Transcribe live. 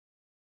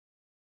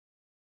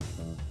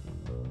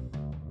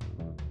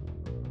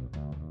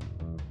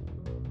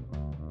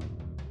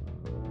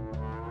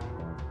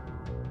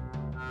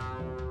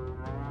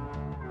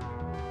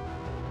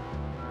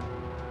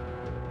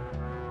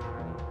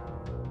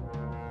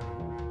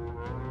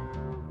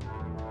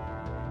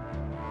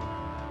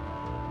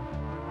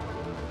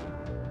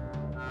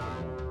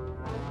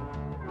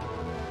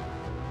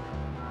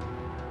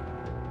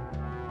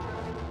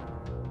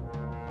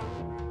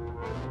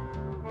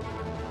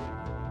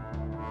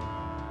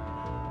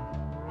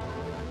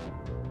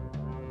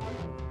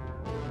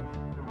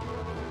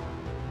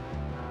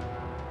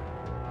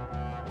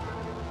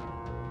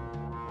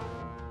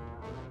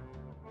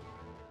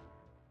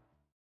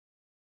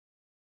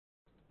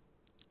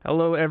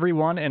Hello,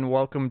 everyone, and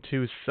welcome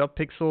to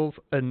Subpixel's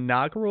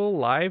inaugural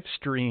live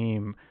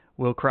stream.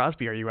 Will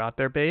Crosby, are you out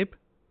there, babe?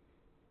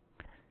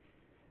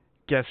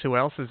 Guess who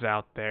else is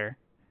out there?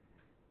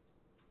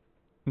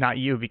 Not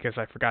you, because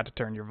I forgot to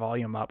turn your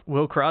volume up.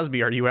 Will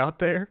Crosby, are you out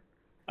there?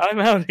 I'm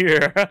out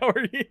here. How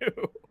are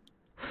you?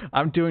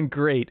 I'm doing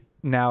great.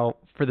 Now,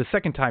 for the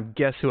second time,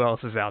 guess who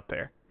else is out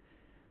there?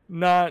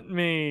 Not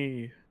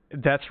me.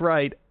 That's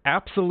right,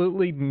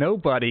 absolutely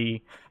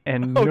nobody,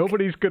 and Okay.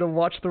 nobody's gonna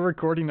watch the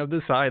recording of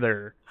this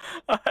either.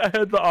 I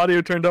had the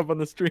audio turned up on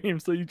the stream,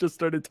 so you just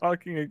started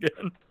talking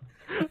again.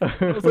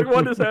 I was like,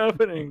 what is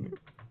happening?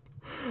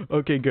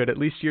 Okay, good. At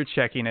least you're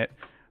checking it.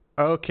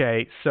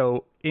 Okay,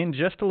 so in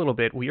just a little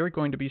bit, we are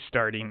going to be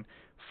starting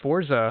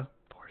Forza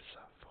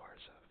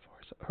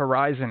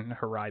Horizon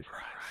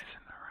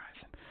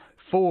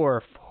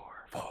 4.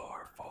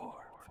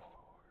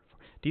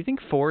 Do you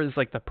think 4 is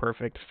like the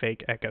perfect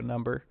fake echo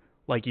number?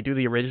 Like you do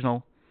the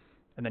original,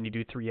 and then you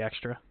do 3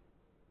 extra?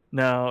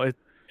 No,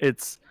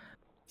 it's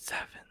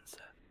 7.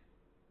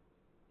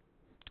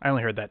 I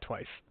only heard that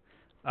twice.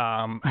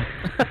 I'm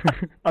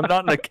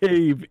not in a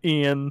cave,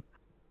 Ian.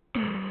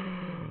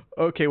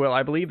 Okay, well,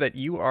 I believe that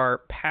you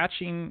are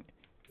patching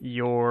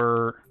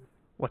your...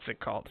 What's it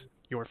called?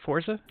 Your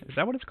Forza? Is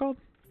that what it's called?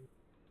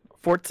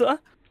 Forza?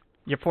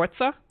 Your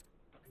Forza?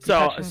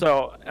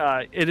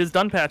 It is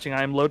done patching.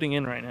 I am loading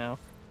in right now.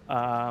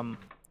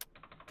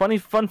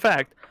 Fun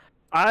fact,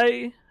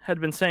 I had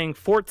been saying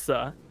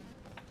Forza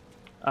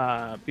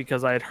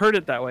because I had heard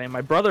it that way, and my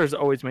brothers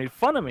always made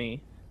fun of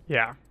me.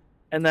 Yeah.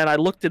 And then I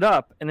looked it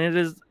up, and it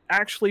is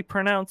actually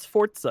pronounced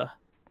Forza.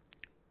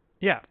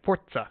 Yeah,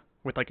 Forza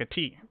with like a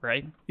T,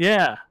 right?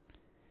 Yeah.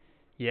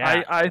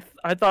 Yeah.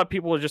 I thought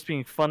people were just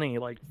being funny,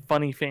 like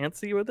funny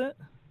fancy with it.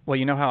 Well,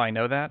 you know how I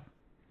know that?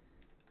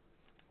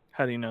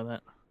 How do you know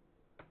that?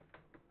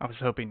 I was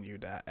hoping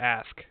you'd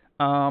ask.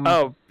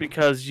 Oh,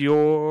 because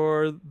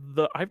you're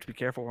the... I have to be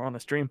careful, we're on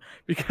a stream.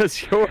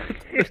 Because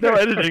there's no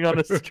editing on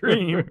a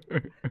stream.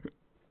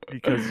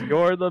 Because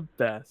you're the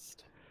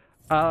best.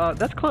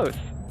 That's close.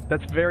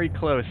 That's very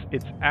close.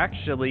 It's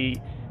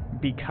actually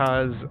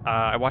because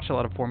I watch a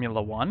lot of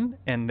Formula One,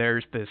 and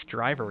there's this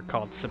driver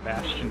called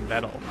Sebastian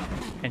Vettel,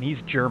 and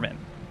he's German,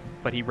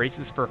 but he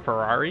races for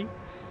Ferrari.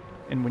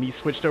 And when he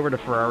switched over to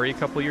Ferrari a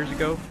couple years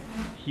ago,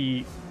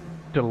 he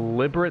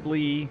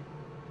deliberately...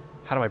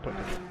 How do I put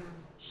this?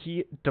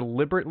 He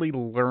deliberately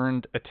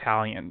learned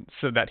Italian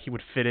so that he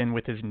would fit in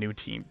with his new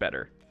team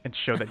better and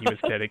show that he was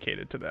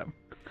dedicated to them.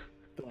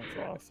 That's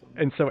awesome.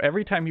 And so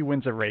every time he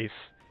wins a race,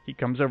 he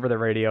comes over the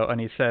radio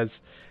and he says,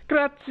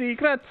 "Grazie,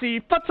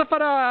 forza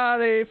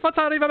Ferrari,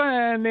 forza arriva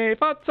bene,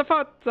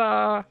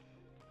 forza."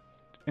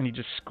 And he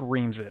just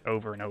screams it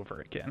over and over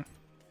again.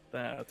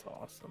 That's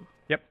awesome.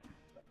 Yep.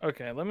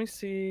 Okay, let me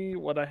see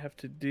what I have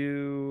to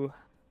do.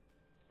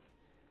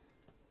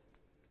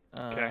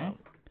 Okay.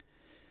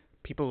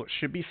 People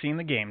should be seeing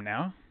the game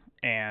now,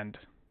 and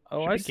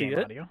oh, I see it.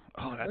 Audio.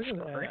 Oh, that's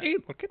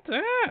great! Look at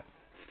that!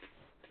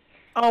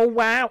 Oh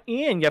wow,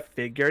 Ian, you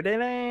figured it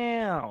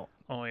out.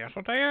 Oh yes,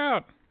 I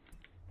did.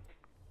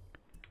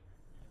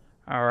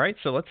 All right,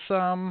 so let's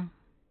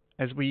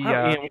as we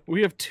Ian,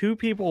 we have 2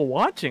 people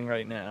watching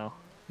right now.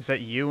 Is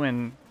that you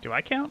and do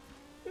I count?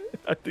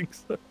 I think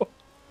so.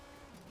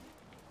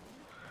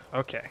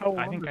 Okay,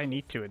 I think I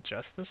need to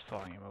adjust this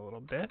volume a little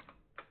bit.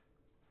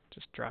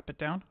 Just drop it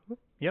down.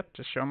 Yep,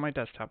 just show my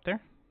desktop there.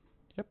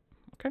 Yep,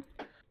 okay.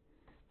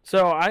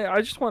 So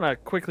I just want to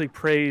quickly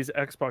praise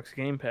Xbox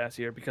Game Pass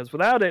here, because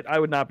without it, I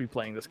would not be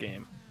playing this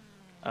game.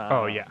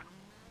 Oh, yeah.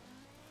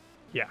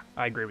 Yeah,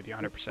 I agree with you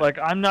 100%. Like,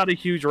 I'm not a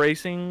huge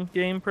racing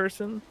game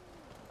person.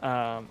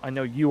 I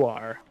know you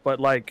are, but,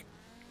 like,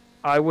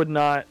 I would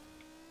not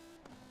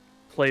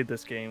play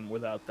this game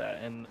without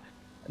that. And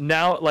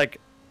now, like,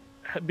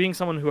 being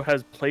someone who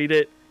has played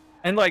it,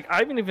 and, like, I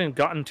haven't even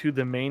gotten to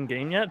the main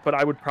game yet, but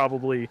I would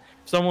probably... If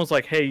someone was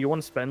like, hey, you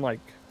want to spend, like,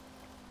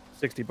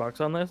 $60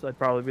 on this? I'd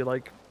probably be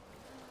like...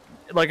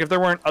 Like, if there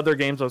weren't other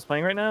games I was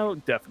playing right now,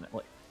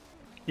 definitely.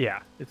 Yeah.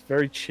 It's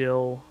very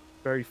chill,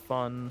 very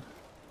fun.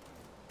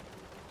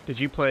 Did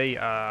you play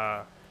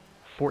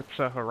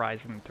Forza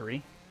Horizon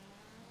 3?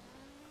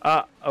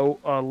 A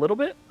little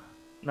bit.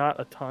 Not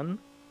a ton.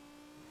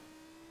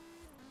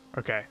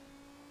 Okay.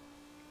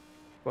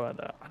 But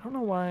I don't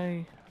know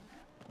why...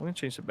 I'm going to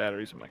change the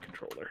batteries in my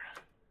controller.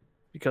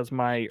 Because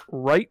my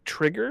right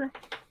trigger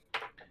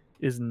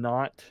is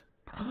not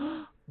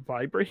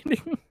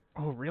vibrating.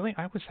 Oh, really?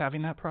 I was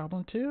having that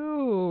problem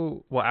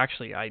too. Well,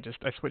 actually, I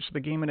switched the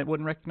game and it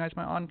wouldn't recognize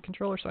my on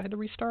controller, so I had to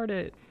restart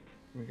it.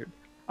 Weird.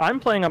 I'm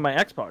playing on my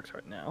Xbox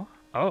right now.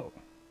 Oh.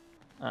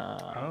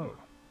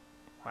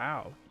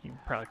 Wow. You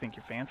probably think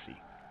you're fancy.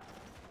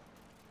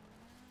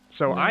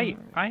 So I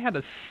had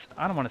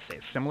I don't want to say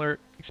a similar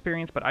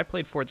experience, but I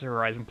played Forza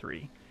Horizon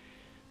 3.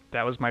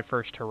 That was my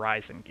first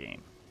Horizon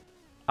game.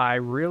 I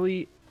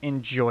really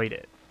enjoyed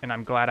it, and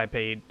I'm glad I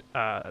paid,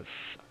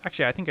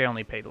 actually I think I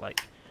only paid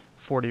like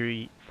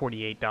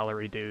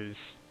 $48 dues,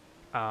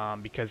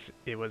 because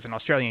it was an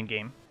Australian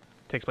game.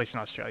 It takes place in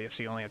Australia,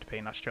 so you only have to pay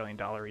an Australian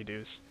dollar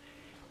dues.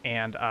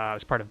 and I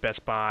was part of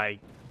Best Buy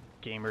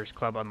Gamers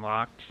Club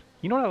Unlocked.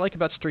 You know what I like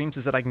about streams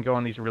is that I can go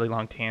on these really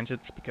long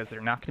tangents because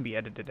they're not going to be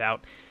edited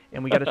out,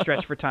 and we got to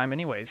stretch for time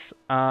anyways.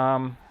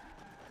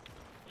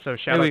 So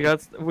shout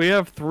out. We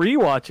have 3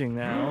 watching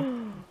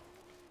now.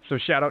 So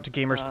shout out to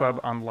Gamers Club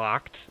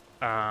Unlocked.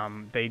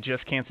 They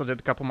just canceled it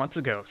a couple months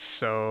ago,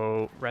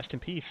 so rest in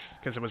peace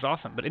because it was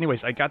awesome. But anyways,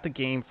 I got the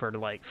game for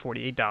like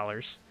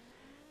 $48,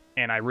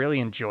 and I really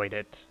enjoyed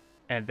it.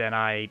 And then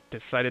I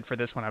decided for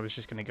this one I was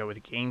just going to go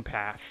with Game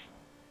Pass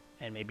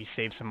and maybe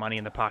save some money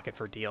in the pocket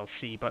for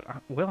DLC. But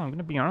Will, I'm going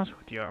to be honest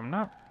with you, I'm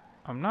not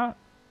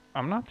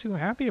too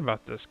happy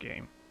about this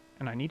game,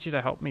 and I need you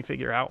to help me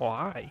figure out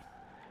why.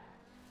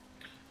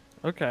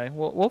 Okay,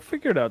 well, we'll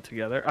figure it out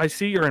together. I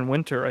see you're in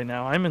winter right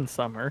now. I'm in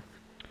summer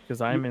because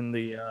I'm in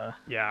the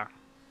yeah.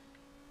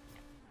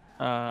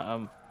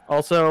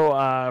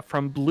 Also,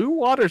 from Blue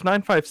Waters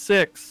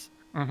 956.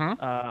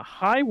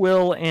 Hi,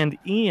 Will and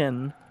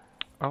Ian.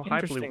 Oh,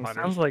 hi, Blue Waters.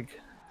 Sounds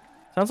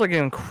like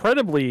an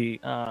incredibly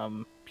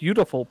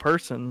beautiful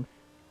person.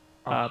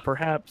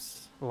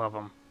 Perhaps. Love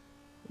him.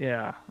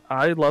 Yeah,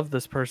 I love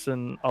this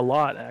person a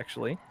lot,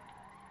 actually.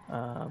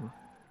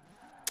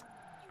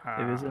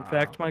 It is, in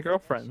fact, my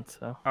girlfriend.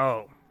 So.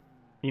 Oh.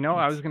 You know,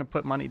 I was going to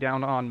put money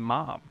down on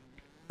Mom.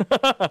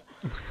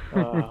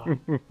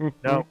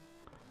 No.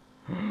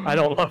 I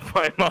don't love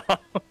my mom.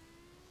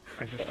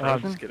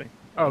 I'm just kidding.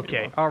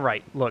 Okay,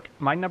 alright. Look,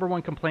 my number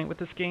one complaint with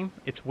this game,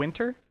 it's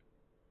winter,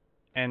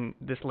 and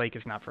this lake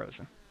is not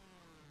frozen.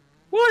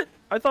 What?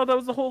 I thought that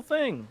was the whole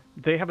thing.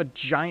 They have a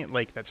giant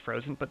lake that's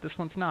frozen, but this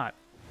one's not.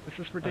 This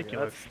is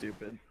ridiculous. Okay, that's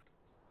stupid.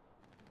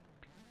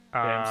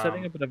 I'm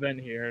setting up an event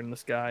here, and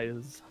this guy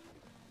is...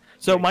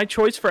 So my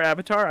choice for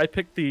avatar, I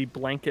picked the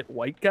blanket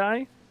white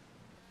guy,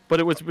 but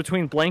it was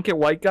between blanket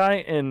white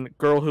guy and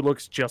girl who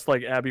looks just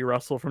like Abby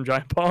Russell from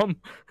Giant Bomb.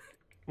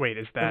 Wait,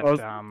 is that...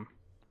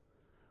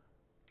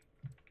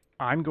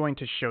 I'm going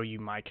to show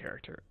you my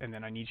character, and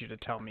then I need you to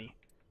tell me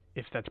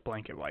if that's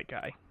blanket white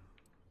guy.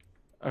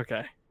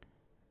 Okay.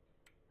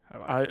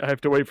 I have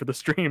to wait for the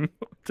stream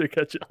to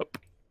catch up.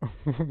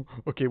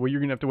 Okay, well, you're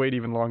going to have to wait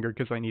even longer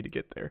because I need to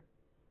get there.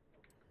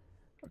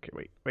 Okay,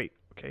 wait,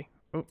 okay.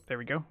 Oh, there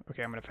we go.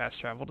 Okay, I'm going to fast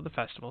travel to the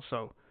festival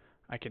so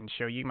I can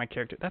show you my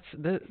character. That's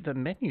the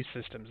menu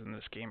systems in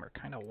this game are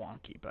kind of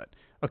wonky, but...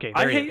 Okay,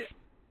 there he is. I hate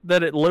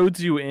that it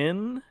loads you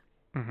in,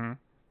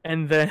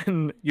 and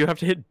then you have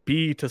to hit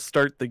B to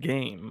start the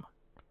game.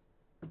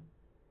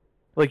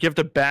 Like, you have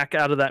to back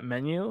out of that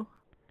menu.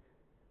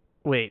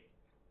 Wait.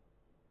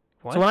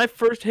 What? So when I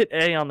first hit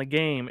A on the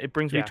game, it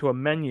brings me to a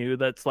menu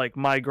that's like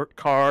my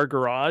car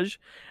garage,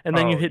 and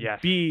then you hit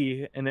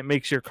B, and it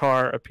makes your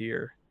car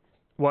appear.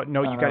 Well,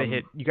 no, you gotta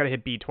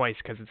hit B twice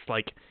because it's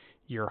like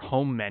your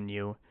home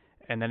menu,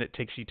 and then it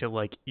takes you to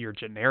like your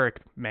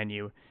generic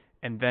menu,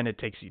 and then it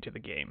takes you to the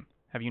game.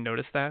 Have you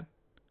noticed that?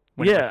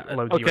 When it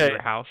loads you in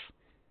your house.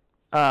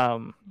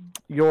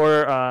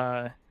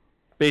 Your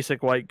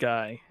basic white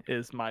guy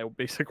is my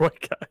basic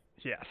white guy.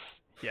 Yes.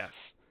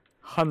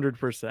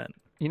 100%.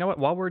 You know what?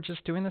 While we're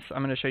just doing this,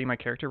 I'm gonna show you my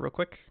character real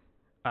quick.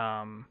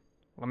 Let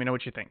me know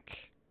what you think.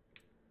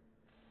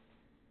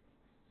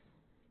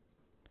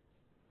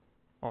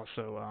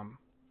 Also,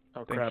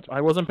 oh crap!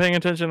 I wasn't paying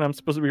attention. I'm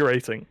supposed to be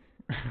racing.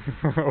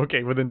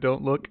 Okay, well then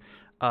don't look.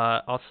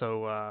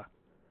 Also,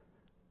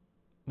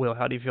 Will,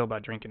 how do you feel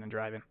about drinking and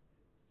driving?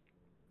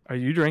 Are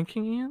you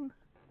drinking, Ian?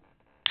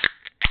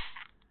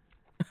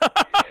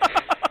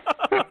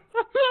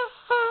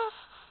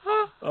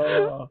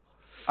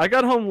 I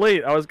got home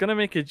late. I was gonna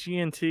make a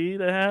G&T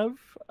to have.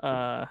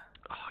 Oh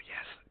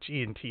yes,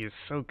 G&T is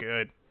so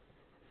good.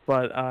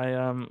 But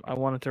I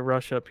wanted to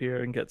rush up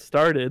here and get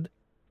started.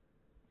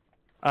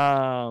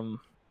 Crap.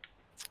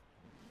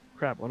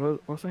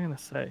 What was I gonna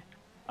say?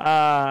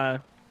 I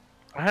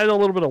had a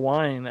little bit of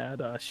wine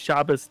at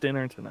Shabbos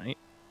dinner tonight.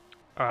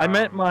 I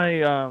met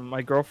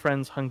my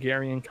girlfriend's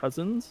Hungarian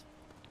cousins.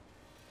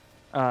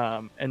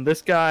 And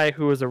this guy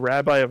who was a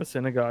rabbi of a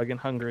synagogue in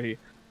Hungary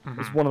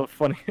was one of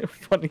the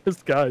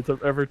funniest guys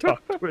I've ever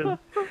talked with.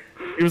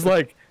 He's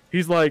like,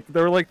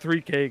 there were like 3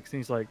 cakes, and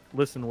he's like,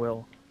 listen,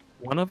 Will,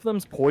 one of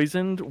them's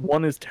poisoned,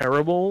 one is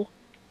terrible,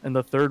 and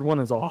the third one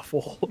is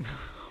awful.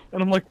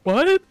 And I'm like,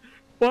 what?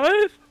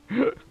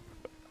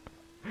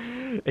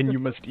 And you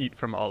must eat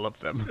from all of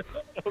them.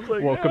 I was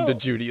like, welcome to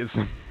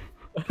Judaism.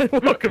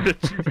 Welcome to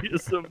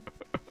Judaism.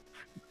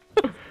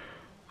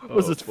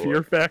 Was this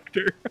Fear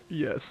Factor?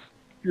 Yes.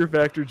 Fear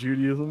Factor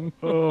Judaism.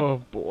 Oh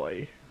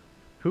boy.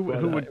 Who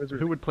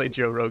would play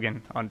Joe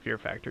Rogan on Fear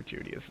Factor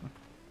Judaism?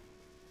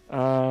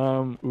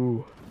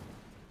 Ooh.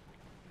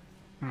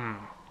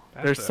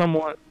 There's so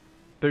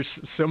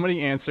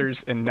many answers,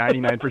 and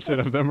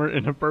 99% of them are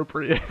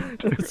inappropriate.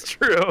 That's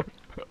true.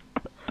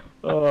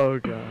 Oh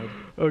god.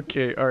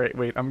 Okay, all right.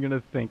 Wait, I'm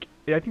gonna think.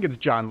 I think it's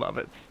John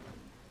Lovitz.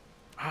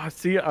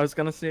 See, I was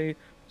gonna say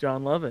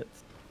John Lovitz.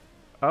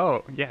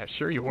 Oh yeah,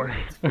 sure you were.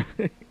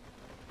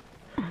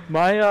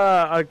 My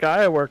a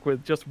guy I work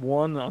with just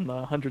won on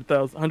the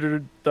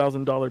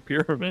 $100,000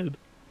 pyramid.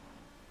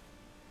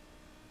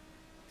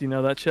 Do you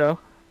know that show?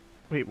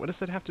 Wait, what does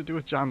that have to do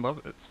with John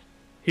Lovitz?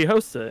 He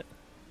hosts it.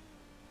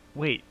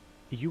 Wait,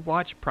 you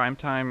watch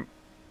primetime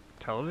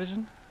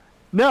television?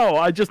 No,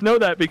 I just know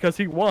that because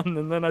he won,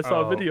 and then I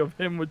saw a Oh. video of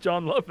him with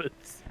John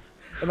Lovitz.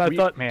 And I We-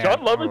 thought, man, John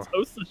Lovitz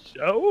hosts a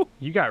show?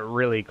 You got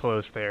really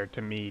close there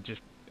to me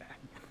just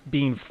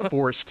being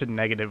forced to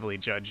negatively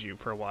judge you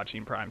for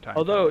watching primetime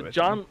Although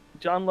television.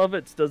 John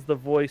Lovitz does the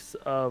voice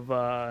of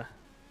oh,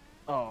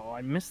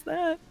 I missed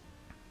that.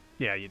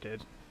 Yeah, you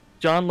did.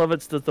 John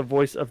Lovitz does the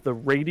voice of the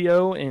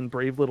radio in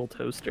Brave Little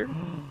Toaster.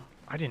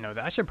 I didn't know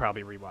that. I should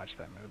probably rewatch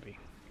that movie.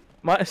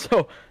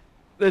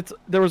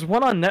 There was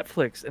one on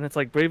Netflix, and it's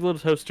like Brave Little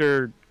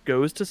Toaster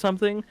goes to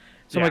something.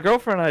 So Yeah. my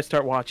girlfriend and I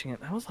start watching it,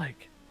 and I was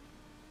like,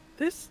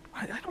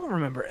 I don't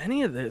remember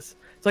any of this.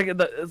 It's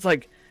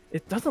like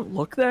it doesn't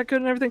look that good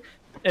and everything.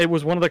 It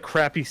was one of the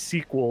crappy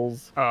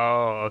sequels.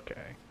 Oh,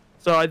 okay.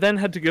 So I then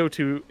had to go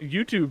to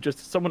YouTube,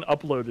 just someone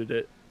uploaded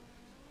it.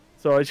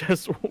 So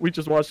we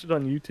just watched it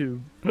on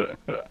YouTube.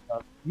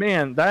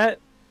 Man, that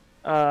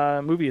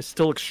movie is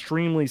still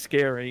extremely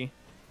scary.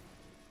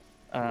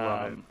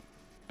 Love it.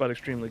 But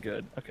extremely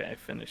good. Okay, I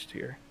finished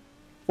here.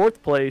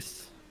 4th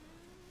place.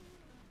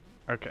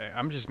 Okay,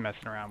 I'm just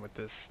messing around with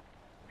this.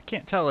 I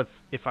can't tell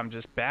if I'm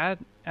just bad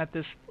at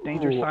this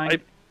danger Ooh, sign. I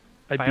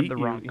if I have beat the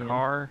you, wrong Ian.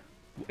 car.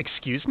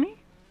 Excuse me?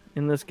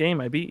 In this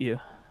game, I beat you.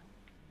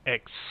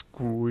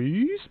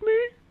 Excuse me?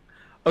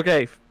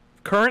 Okay,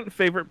 current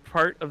favorite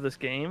part of this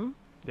game.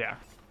 Yeah.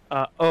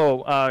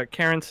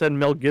 Karen said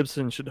Mel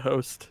Gibson should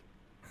host.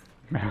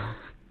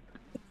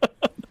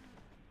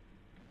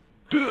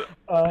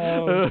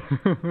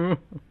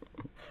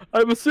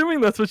 I'm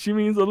assuming that's what she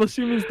means, unless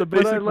she means the But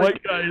I basic like-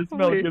 white guy is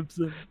Mel wait.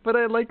 Gibson. But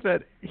I like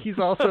that he's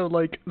also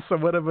like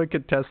somewhat of a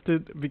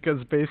contestant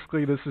because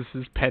basically this is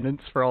his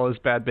penance for all his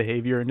bad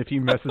behavior, and if he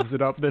messes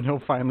it up, then he'll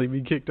finally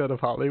be kicked out of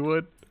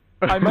Hollywood.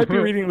 I might be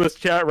reading this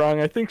chat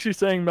wrong. I think she's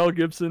saying Mel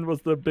Gibson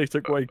was the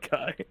basic white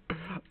guy.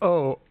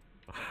 Oh,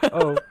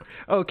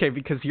 okay.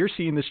 Because you're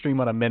seeing the stream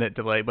on a minute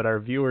delay, but our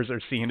viewers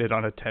are seeing it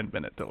on a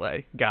 10-minute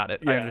delay. Got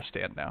it. I Yeah.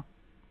 understand now.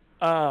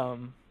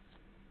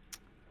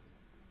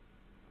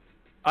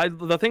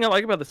 The thing I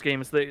like about this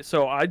game is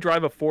so I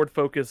drive a Ford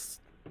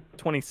Focus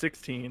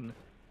 2016,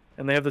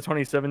 and they have the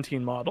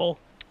 2017 model,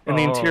 and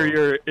the Oh.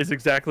 interior is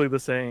exactly the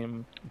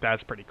same.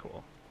 That's pretty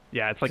cool.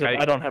 Yeah, it's like Except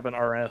I don't have an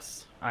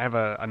RS. I have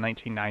a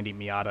 1990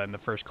 Miata, and the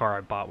first car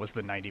I bought was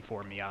the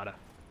 94 Miata.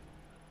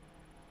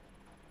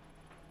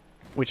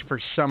 Which for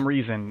some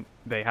reason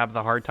they have the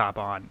hardtop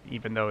on,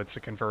 even though it's a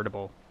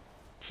convertible.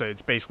 So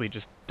it's basically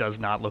just does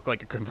not look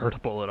like a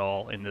convertible at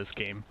all in this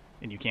game,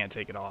 and you can't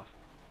take it off.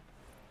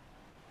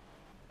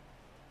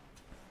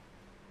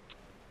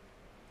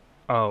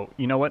 Oh,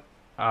 you know what?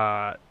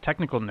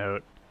 Technical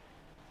note.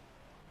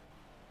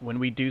 When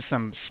we do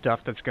some stuff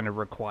that's going to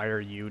require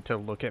you to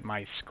look at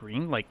my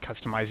screen, like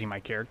customizing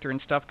my character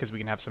and stuff, because we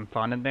can have some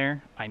fun in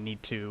there, I need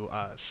to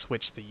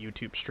switch the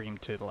YouTube stream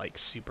to like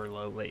super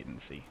low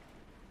latency.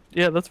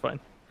 Yeah, that's fine.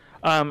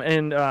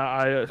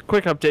 A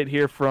quick update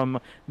here from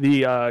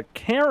the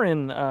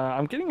Karen.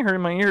 I'm getting her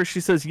in my ear.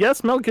 She says,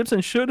 yes, Mel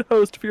Gibson should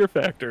host Fear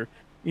Factor.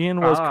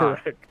 Ian was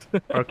correct.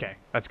 Okay,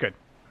 that's good.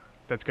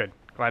 That's good.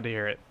 Glad to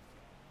hear it.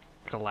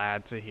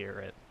 Glad to hear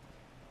it.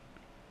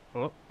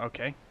 Oh,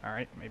 okay. All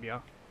right, maybe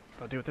I'll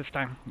do it this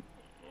time.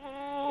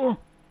 Oh.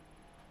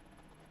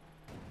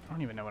 I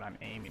don't even know what I'm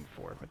aiming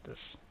for with this.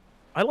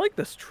 I like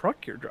this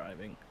truck you're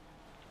driving.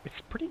 It's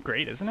pretty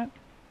great, isn't it?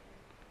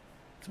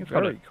 It's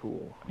called very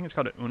cool. I think it's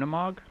called an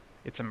Unimog.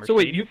 It's a Mercedes. So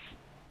wait,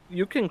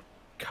 you can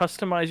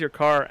customize your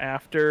car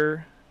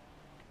after,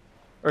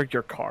 or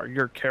your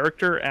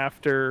character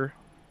after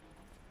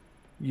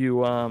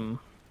you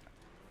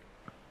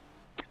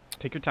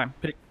Take your time.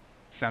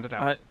 Sound it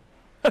out.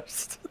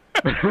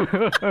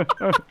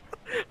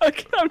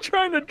 I'm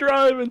trying to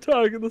drive and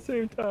talk at the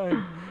same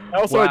time.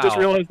 Also, I just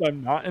Wow. realized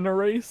I'm not in a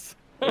race.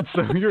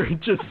 So you're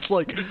just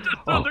like,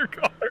 Other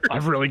cars.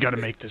 I've really got to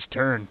make this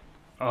turn.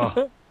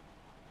 Oh.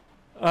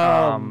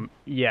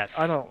 Yes.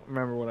 I don't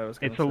remember what I was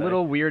going to It's say. a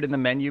little weird in the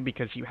menu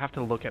because you have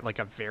to look at like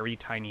a very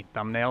tiny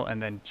thumbnail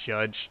and then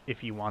judge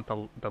if you want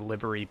the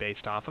livery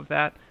based off of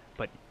that.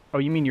 But oh,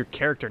 you mean your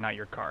character, not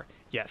your car?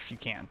 Yes, you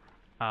can.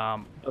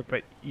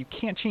 But you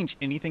can't change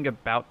anything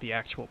about the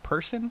actual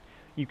person.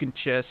 You can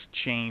just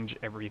change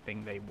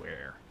everything they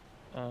wear.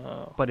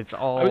 But it's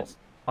all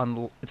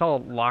it's all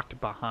locked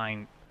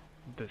behind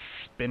the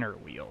spinner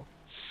wheel.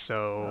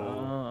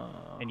 So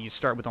and you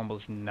start with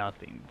almost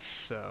nothing.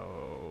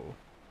 So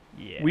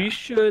yeah. We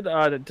should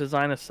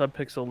design a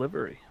Subpixel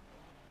livery.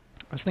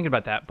 I was thinking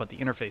about that, but the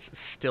interface is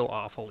still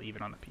awful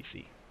even on the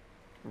PC.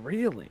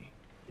 Really?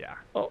 Yeah.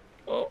 Oh,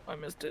 I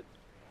missed it.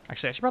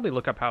 Actually, I should probably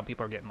look up how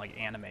people are getting like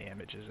anime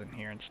images in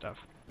here and stuff.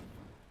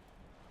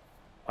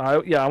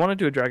 Yeah, I want to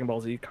do a Dragon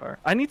Ball Z car.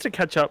 I need to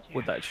catch up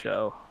with that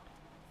show.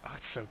 Oh,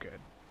 it's so good.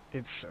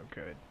 It's so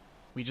good.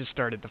 We just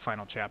started the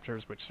final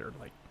chapters, which are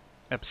like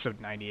episode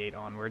 98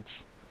 onwards.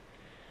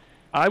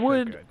 I So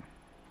would. good.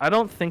 I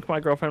don't think my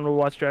girlfriend would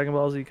watch Dragon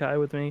Ball Z Kai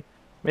with me.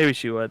 Maybe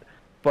she would,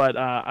 but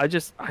I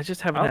just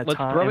haven't had Let's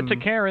time. throw it to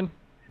Karen.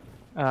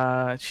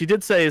 She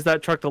did say, "Is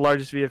that truck the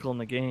largest vehicle in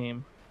the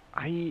game?"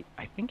 I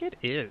think it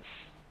is.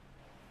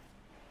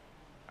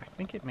 I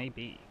think it may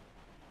be.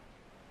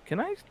 Can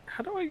I?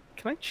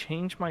 Can I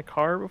change my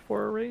car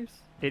before a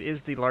race? It is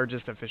the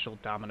largest official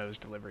Domino's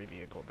delivery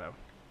vehicle, though.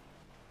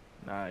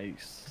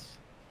 Nice.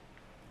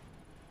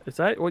 Is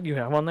that what you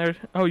have on there?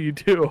 Oh, you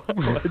do.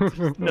 I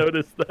just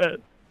noticed that.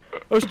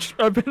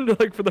 I've been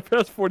like for the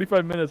past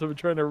 45 minutes. I've been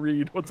trying to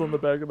read what's on the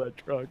back of that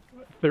truck.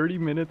 30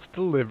 minutes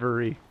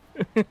delivery.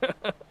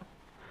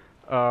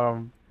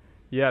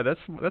 Yeah, that's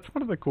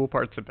one of the cool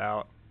parts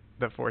about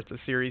the Forza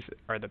series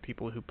are the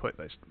people who put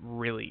this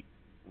really,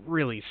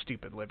 really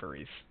stupid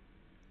liveries.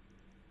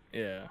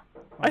 Yeah.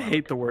 I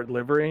hate the word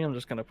livery. I'm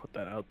just gonna put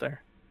that out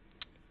there.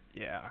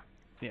 Yeah.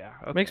 Yeah.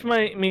 Okay. Makes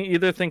me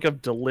either think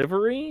of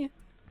delivery,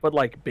 but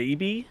like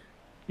baby.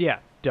 Yeah.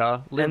 Duh.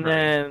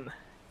 Livery.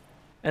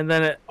 And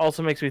then it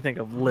also makes me think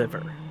of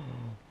liver.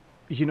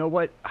 You know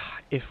what?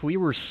 If we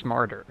were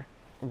smarter,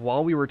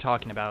 while we were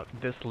talking about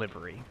this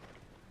livery,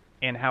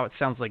 and how it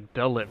sounds like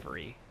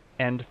delivery,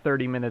 and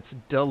 30 minutes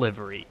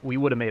delivery, we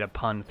would have made a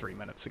pun 3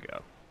 minutes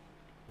ago.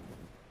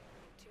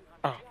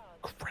 Oh,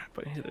 crap,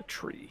 I hit a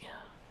tree.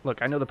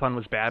 Look, I know the pun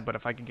was bad, but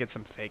if I could get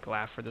some fake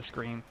laugh for the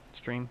stream,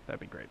 that'd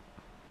be great.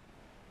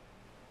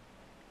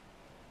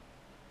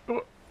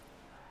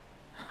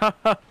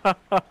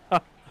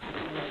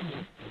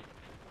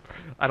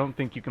 I don't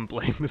think you can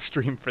blame the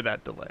stream for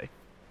that delay.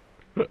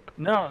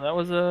 No, that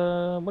was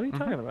what are you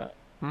talking about?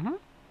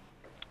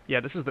 Yeah,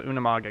 this is the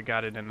Unamaga.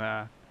 Got it in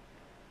a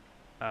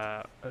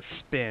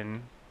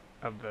spin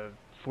of the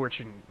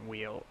fortune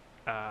wheel.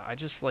 I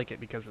just like it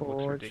because it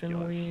looks ridiculous.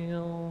 Fortune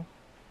wheel.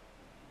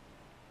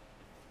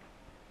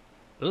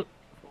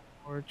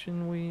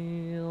 Fortune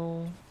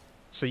wheel.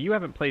 So you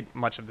haven't played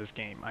much of this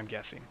game, I'm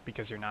guessing,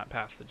 because you're not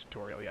past the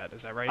tutorial yet.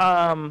 Is that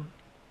right?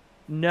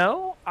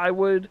 No, I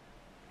would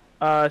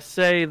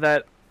say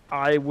that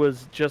I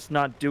was just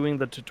not doing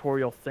the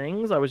tutorial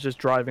things. I was just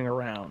driving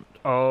around.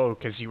 Oh,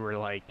 because you were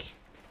like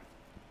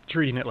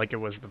treating it like it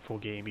was the full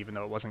game, even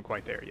though it wasn't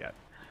quite there yet.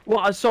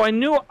 Well, so I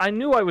knew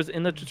I was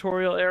in the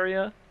tutorial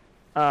area.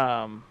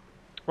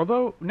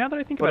 Although now that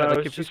I think about it,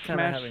 like if you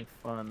smash, having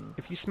fun.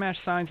 If you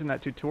smash signs in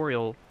that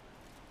tutorial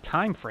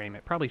time frame,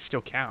 it probably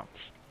still counts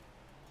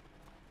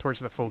towards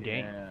the full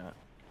game.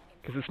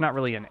 Because it's not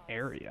really an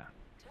area.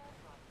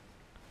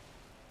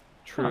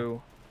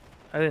 True.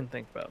 Huh. I didn't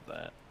think about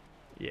that.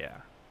 Yeah.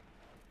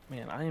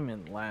 Man, I am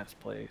in last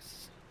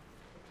place.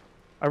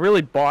 I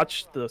really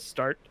botched the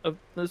start of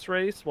this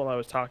race while I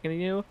was talking to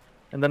you,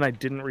 and then I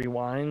didn't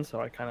rewind, so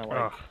I kind of like...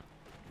 Ugh.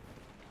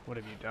 What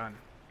have you done?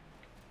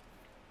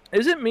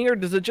 Is it me, or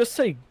does it just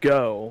say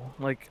go?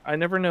 Like, I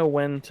never know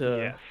when to...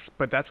 Yes,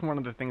 but that's one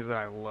of the things that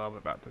I love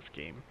about this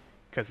game,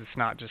 because it's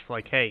not just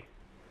like, hey,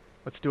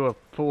 let's do a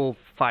full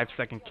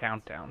 5-second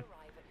countdown.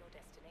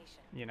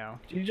 You know?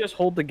 Do you just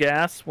hold the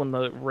gas when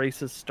the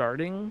race is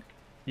starting?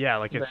 Yeah,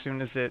 like as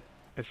soon as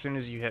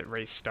you hit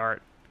race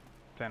start,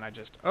 then I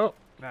just, oh,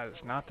 that is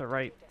not the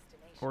right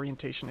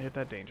orientation to hit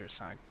that danger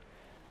sign.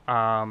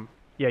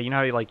 Yeah, you know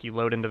how you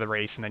load into the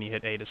race and then you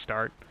hit A to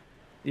start?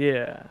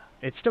 Yeah.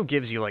 It still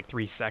gives you like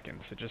 3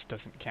 seconds. It just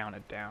doesn't count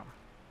it down.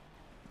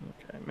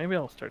 Okay, maybe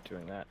I'll start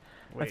doing that.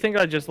 Wait, I think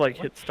I just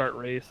hit start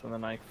race and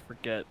then I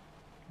forget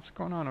what's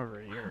going on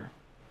over here.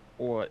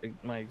 What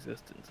my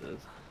existence is.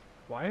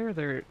 Why are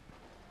there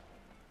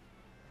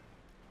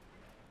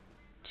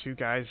two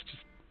guys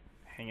just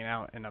hanging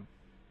out in a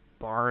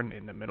barn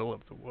in the middle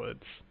of the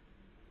woods?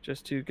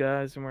 Just two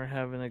guys and we're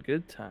having a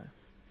good time.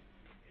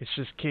 It's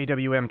just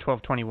KWM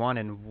 1221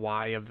 and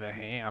Y of the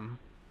ham.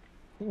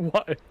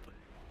 What?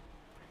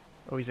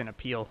 Oh, he's in a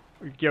peel.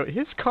 Yo,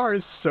 his car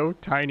is so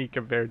tiny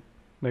compared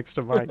next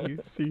to mine.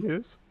 You see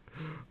his?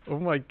 Oh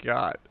my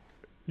god.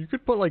 You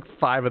could put like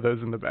 5 of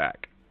those in the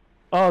back.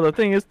 Oh, the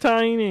thing is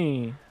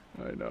tiny.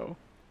 I know.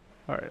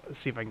 Alright,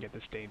 let's see if I can get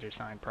this danger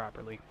sign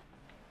properly.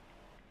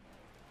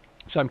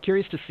 So I'm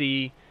curious to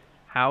see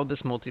how this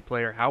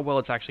multiplayer, how well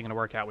it's actually going to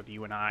work out with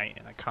you and I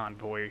in a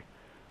convoy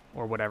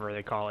or whatever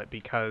they call it,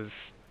 because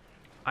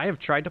I have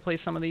tried to play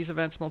some of these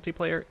events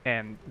multiplayer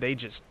and they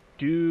just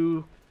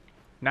do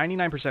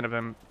 99% of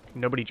them,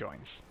 nobody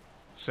joins.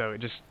 So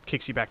it just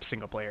kicks you back to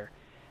single player.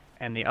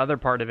 And the other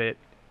part of it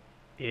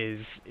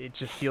is it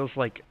just feels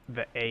like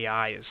the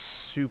AI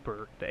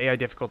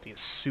difficulty is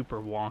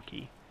super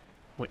wonky,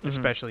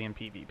 especially in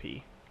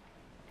PvP.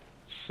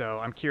 So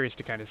I'm curious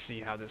to kind of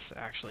see how this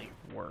actually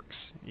works,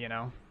 you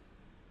know?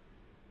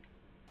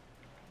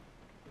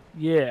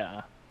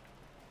 Yeah.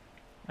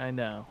 I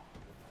know.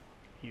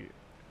 Here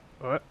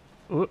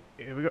we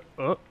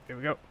go. Here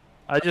we go.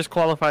 I just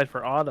qualified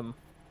for autumn.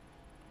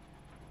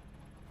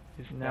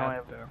 Now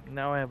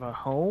I have a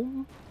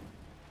home?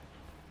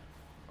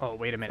 Oh,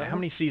 wait a minute. How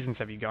many seasons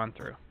have you gone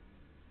through?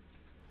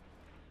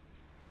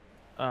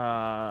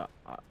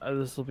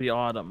 This will be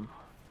autumn.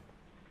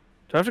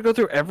 Do I have to go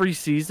through every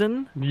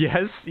season?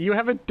 Yes, you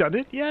haven't done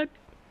it yet?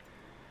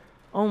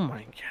 Oh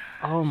my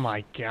god. Oh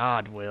my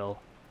god, Will.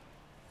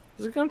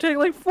 This is gonna take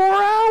like 4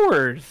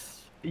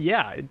 hours.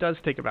 Yeah, it does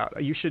take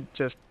about... You should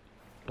just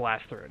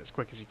blast through it as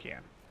quick as you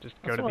can. Just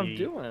go That's to what the. I'm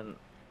doing.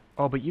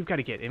 Oh, but you've got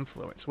to get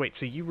influence. Wait,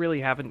 so you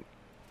really haven't?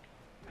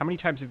 How many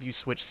times have you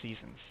switched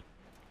seasons?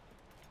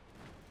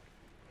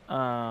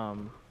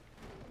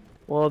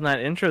 Well, in that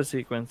intro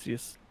sequence, you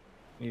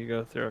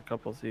go through a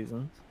couple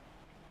seasons.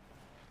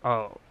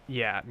 Oh,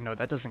 yeah. No,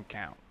 that doesn't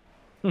count.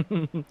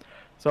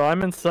 So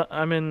I'm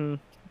in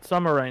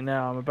summer right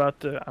now. I'm about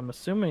to. I'm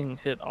assuming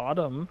hit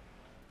autumn.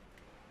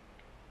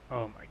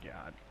 Oh my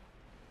god.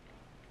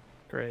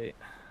 Great.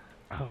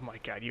 Oh my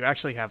god. You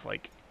actually have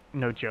like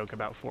no joke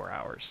about 4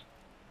 hours.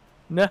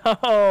 No,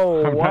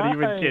 I'm why? not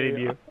even kidding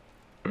you.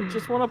 I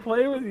just want to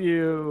play with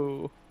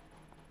you.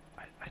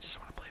 I just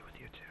want to play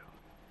with you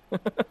too.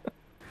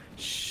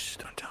 Shh!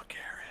 Don't tell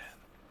Karen.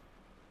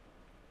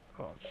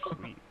 Oh,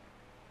 sweet.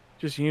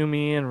 Just you,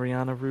 me, and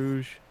Rihanna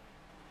Rouge.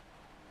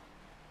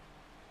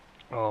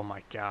 Oh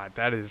my god,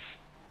 that is.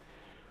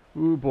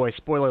 Ooh boy,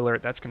 spoiler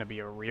alert, that's gonna be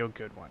a real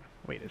good one.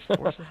 Wait, is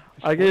Forza?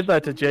 I gave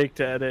that to Jake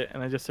to edit,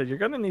 and I just said, you're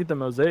going to need the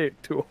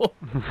mosaic tool.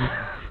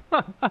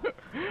 And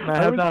I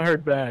have not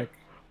heard back.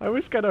 I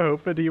was kind of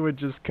hoping he would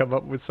just come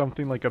up with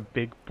something like a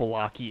big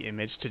blocky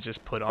image to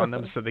just put on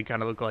them so they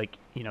kind of look like,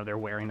 you know, they're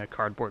wearing a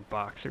cardboard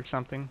box or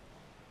something.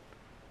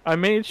 I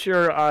made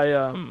sure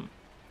I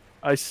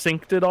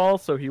synced it all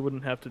so he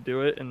wouldn't have to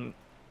do it and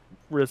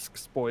risk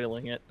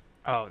spoiling it.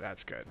 Oh,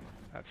 that's good.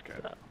 That's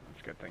good.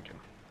 That's good thinking.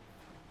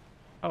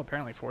 Oh,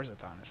 apparently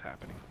Forzathon is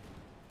happening.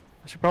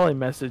 I should probably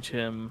message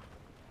him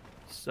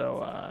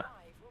so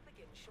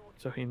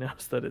he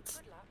knows that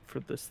it's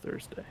for this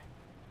Thursday.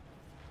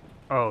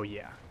 Oh,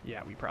 yeah.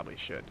 Yeah, we probably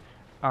should.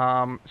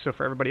 So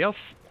for everybody else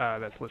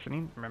that's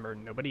listening, remember,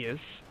 nobody is.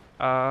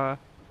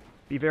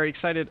 Be very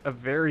excited. A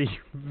very,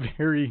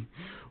 very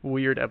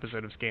weird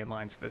episode of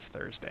Scanlines this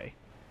Thursday.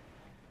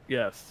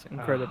 Yes,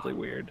 incredibly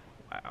weird.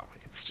 Wow,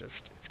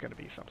 it's going to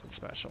be something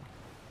special.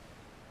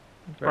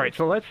 Very All right,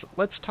 so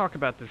let's talk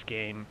about this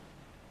game.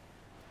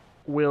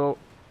 Will,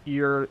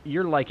 you're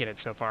liking it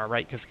so far,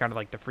 right? Because kind of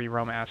like the free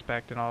roam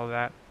aspect and all of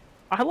that.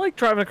 I like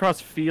driving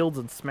across fields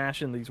and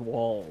smashing these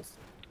walls.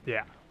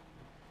 Yeah.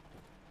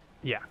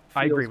 Yeah,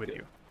 I agree with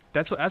you.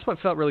 That's what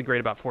felt really great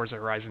about Forza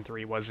Horizon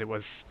 3 was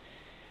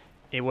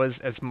it was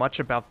as much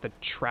about the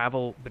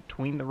travel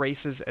between the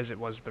races as it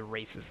was the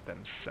races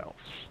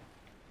themselves.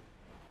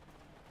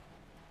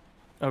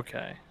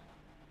 Okay.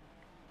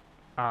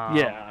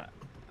 I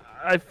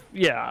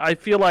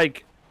feel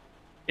like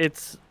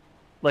it's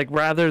like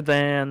rather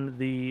than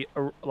the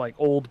like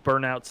old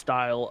Burnout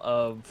style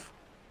of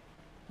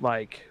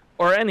like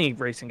or any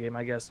racing game,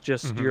 I guess,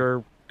 just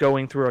you're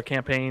going through a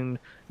campaign,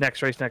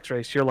 next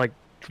race, you're like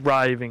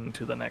driving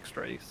to the next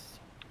race.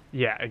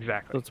 Yeah,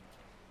 exactly. So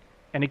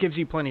and it gives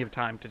you plenty of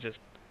time to just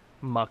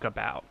muck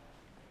about.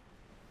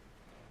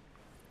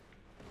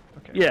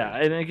 Okay. Yeah,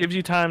 and it gives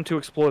you time to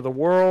explore the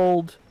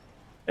world.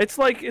 It's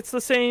like it's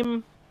the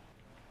same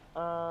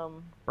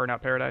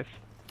Burnout Paradise.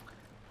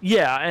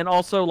 Yeah, and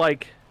also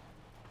like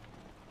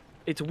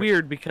it's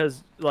weird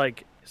because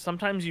like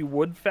sometimes you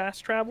would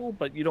fast travel,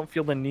 but you don't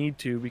feel the need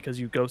to because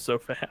you go so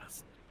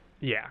fast.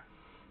 Yeah.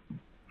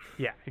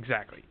 Yeah,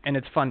 exactly. And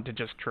it's fun to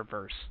just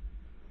traverse.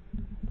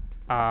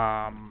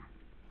 But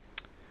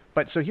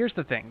so here's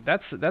the thing.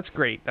 That's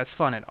great. That's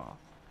fun and all.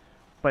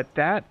 But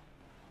this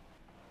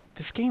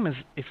game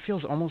it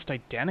feels almost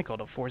identical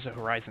to Forza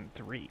Horizon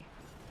 3.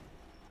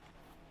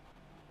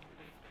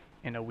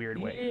 In a weird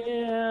way.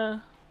 Yeah.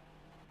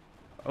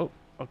 Oh,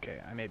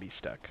 okay. I may be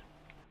stuck.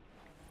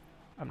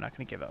 I'm not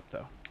going to give up,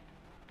 though.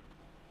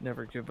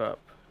 Never give up.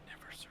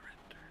 Never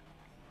surrender.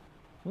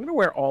 I'm going to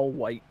wear all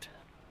white.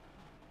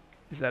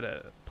 Is that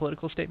a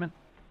political statement?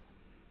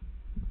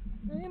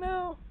 You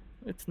know,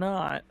 it's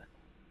not.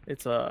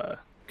 It's a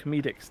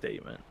comedic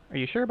statement. Are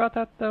you sure about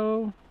that,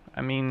 though?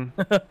 I mean...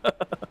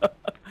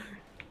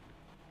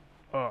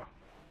 Oh.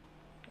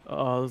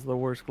 Oh, those are the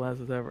worst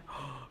glasses ever.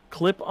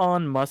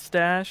 Clip-on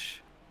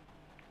mustache?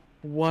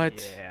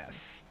 What? Yes.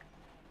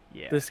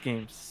 Yeah. This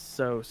game's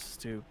so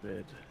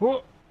stupid.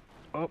 Whoa.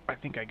 Oh, I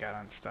think I got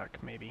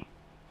unstuck, maybe.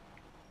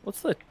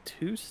 What's the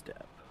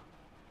two-step?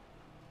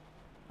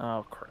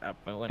 Oh, crap.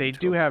 They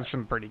do have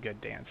some pretty good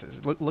dances.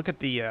 Look at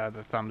the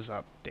thumbs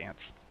up dance.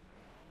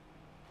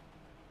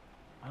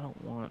 I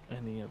don't want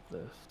any of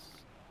this.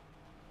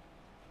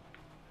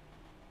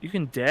 You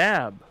can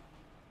dab.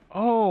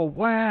 Oh,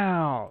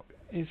 wow.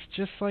 It's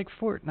just like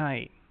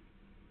Fortnite.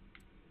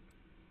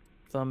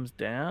 Thumbs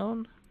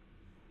down?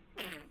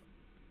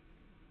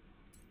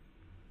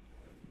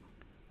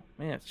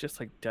 Man, it's just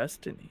like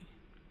Destiny.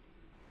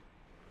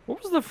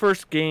 What was the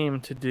first game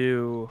to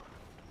do...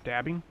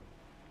 Dabbing?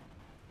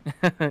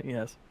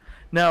 Yes.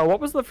 No, what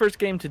was the first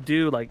game to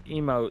do, like,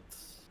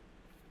 emotes?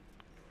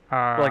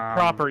 Like,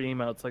 proper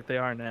emotes, like they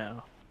are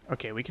now.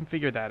 Okay, we can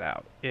figure that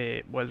out.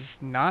 It was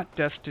not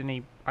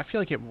Destiny... I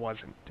feel like it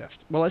wasn't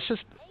Destiny. Well, let's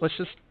just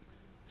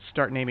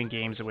start naming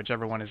games of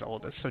whichever one is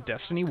oldest. So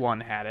Destiny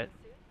 1 had it.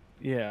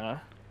 Yeah.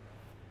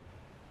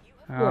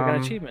 Oh, I got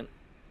an achievement.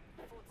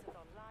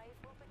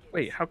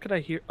 Wait, how could I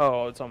hear...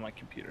 Oh, it's on my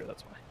computer,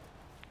 that's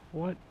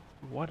why.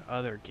 What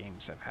other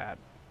games have had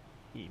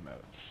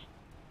emotes?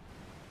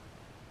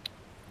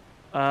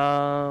 You're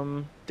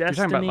talking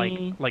about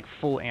Destiny. like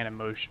full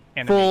animation.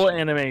 Full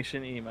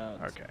animation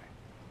emotes. Okay.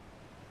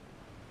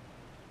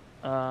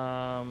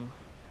 Um,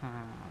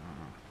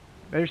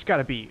 There's got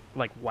to be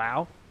like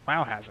WoW.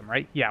 WoW has them,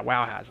 right? Yeah,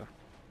 WoW has them.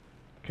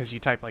 Because you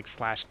type like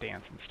slash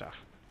dance and stuff.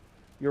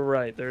 you're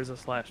right. There's a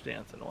slash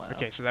dance in WoW.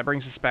 Okay, so that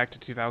brings us back to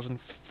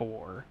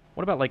 2004.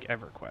 What about like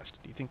EverQuest?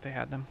 Do you think they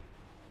had them?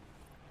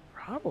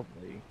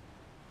 Probably.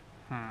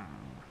 Hmm.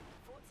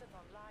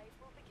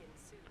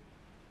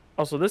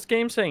 Also, this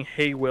game's saying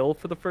 "Hey Will"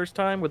 for the first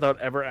time without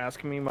ever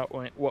asking me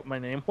what my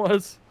name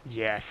was.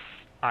 Yes,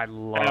 I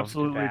loved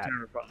Absolutely that.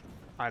 terrifying.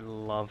 I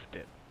loved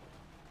it.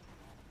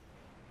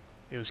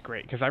 It was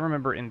great because I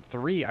remember in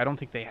 3, I don't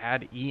think they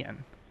had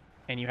Ian,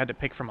 and you had to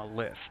pick from a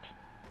list.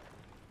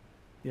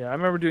 Yeah, I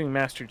remember doing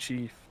Master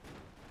Chief,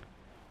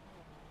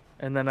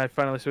 and then I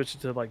finally switched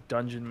it to like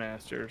Dungeon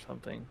Master or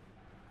something.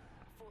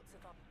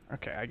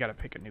 Okay, I gotta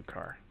pick a new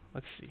car.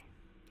 Let's see.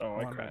 Oh,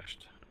 I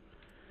crashed.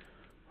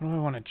 What do I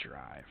want to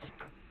drive?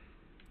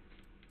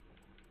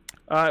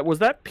 Was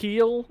that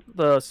Peel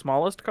the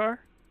smallest car?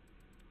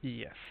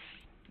 Yes.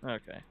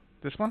 Okay.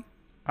 This one?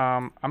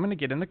 I'm gonna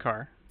get in the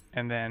car,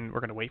 and then we're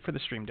gonna wait for the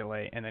stream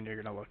delay, and then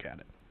you're gonna look at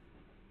it.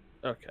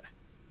 Okay.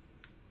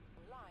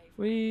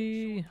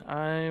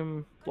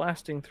 I'm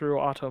blasting through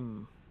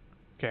autumn.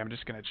 Okay, I'm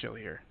just gonna chill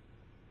here.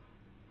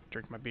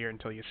 Drink my beer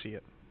until you see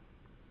it.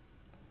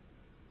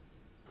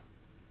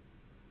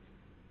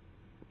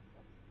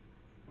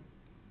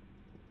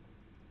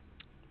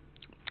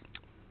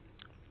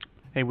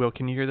 Hey, Will,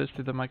 can you hear this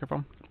through the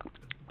microphone?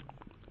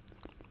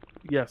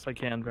 Yes, I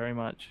can very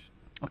much.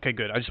 Okay,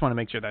 good. I just want to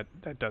make sure that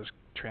that does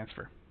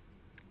transfer.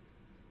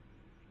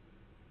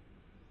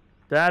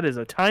 That is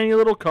a tiny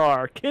little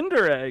car,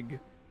 Kinder Egg.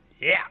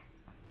 Yeah.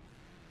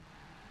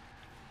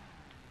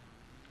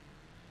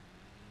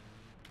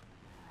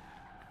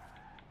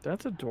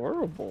 That's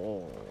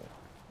adorable.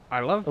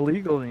 I love.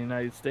 Illegal in the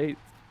United States.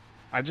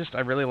 I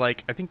really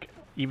like. I think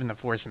even the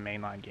Forza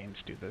mainline games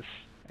do this,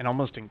 and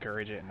almost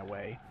encourage it in a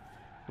way,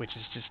 which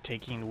is just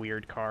taking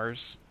weird cars,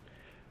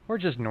 or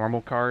just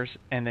normal cars,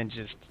 and then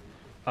just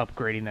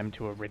upgrading them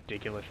to a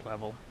ridiculous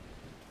level.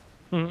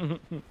 The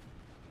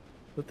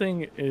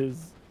thing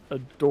is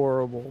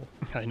adorable.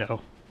 I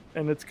know.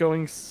 And it's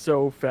going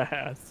so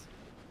fast.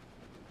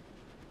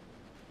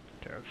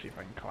 Okay, let's see if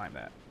I can climb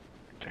that.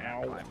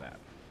 Ow. Climb that.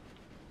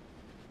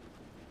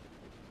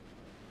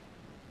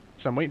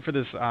 So I'm waiting for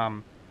this,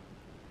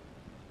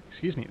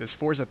 excuse me, this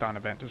Forzathon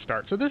event to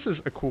start. So this is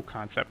a cool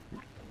concept.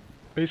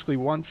 Basically,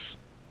 once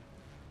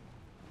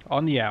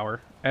on the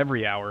hour,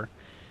 every hour,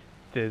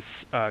 this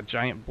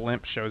giant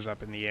blimp shows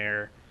up in the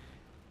air,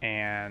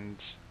 and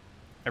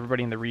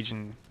everybody in the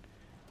region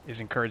is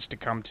encouraged to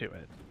come to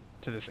it,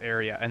 to this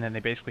area, and then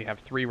they basically have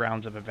 3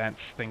 rounds of events,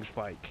 things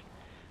like,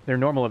 they're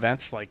normal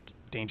events like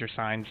danger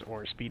signs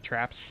or speed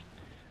traps,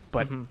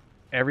 but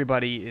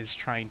everybody is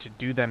trying to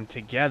do them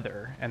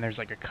together, and there's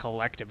like a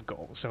collective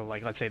goal. So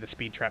like, let's say the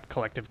speed trap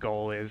collective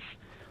goal is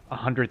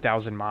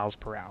 100,000 miles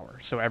per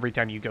hour. So every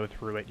time you go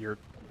through it,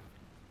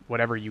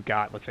 whatever you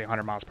got, let's say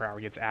 100 miles per hour,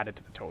 gets added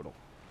to the total.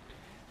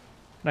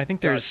 And I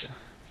think there's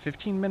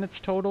 15 minutes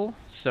total,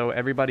 so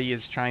everybody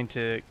is trying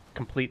to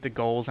complete the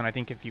goals, and I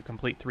think if you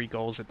complete 3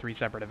 goals at 3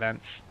 separate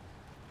events,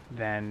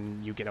 then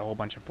you get a whole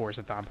bunch of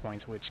Forzathon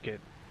points, which get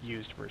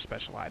used for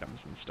special items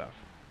and stuff.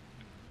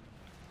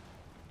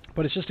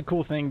 But it's just a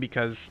cool thing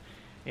because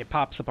it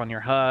pops up on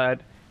your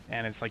HUD,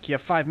 and it's like you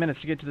have 5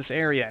 minutes to get to this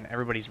area, and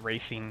everybody's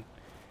racing.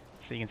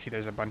 So you can see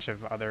there's a bunch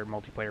of other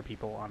multiplayer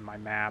people on my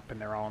map, and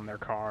they're all in their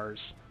cars.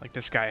 Like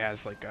this guy has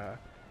like a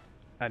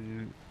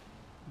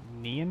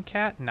Nyan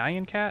cat?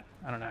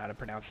 I don't know how to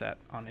pronounce that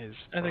on his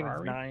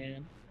Ferrari. I think it's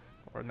Nyan.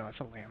 Or no, it's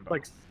a Lambo.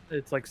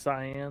 It's like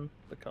cyan,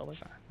 the color.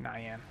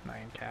 Nyan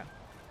cat.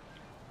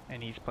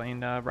 And he's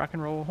playing Rock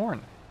and Roll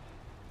Horn.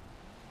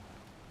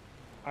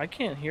 I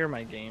can't hear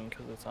my game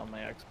because it's on my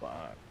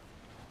Xbox.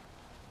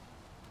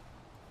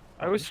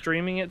 I was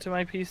streaming it to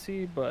my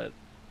PC, but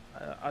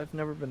I've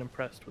never been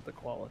impressed with the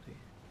quality.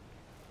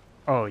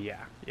 Oh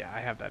yeah, I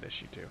have that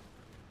issue too.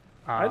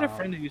 I had a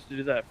friend who used to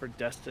do that for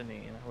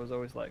Destiny, and I was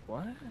always like,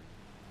 what?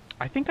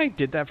 I think I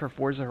did that for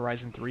Forza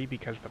Horizon 3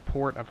 because the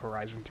port of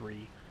Horizon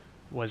 3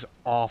 was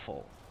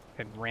awful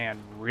and ran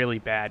really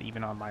bad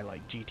even on my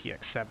like GTX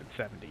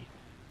 770.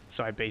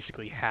 So I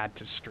basically had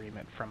to stream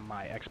it from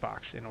my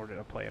Xbox in order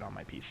to play it on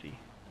my PC.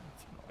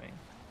 That's annoying.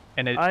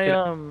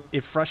 And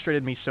it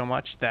frustrated me so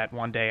much that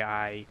one day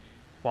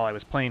while I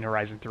was playing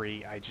Horizon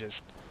 3, I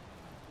just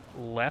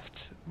left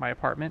my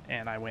apartment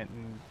and I went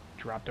and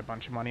dropped a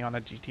bunch of money on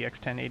a GTX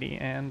 1080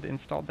 and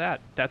installed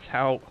that. That's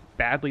how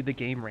badly the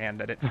game ran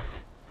that it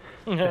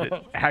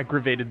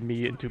aggravated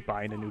me into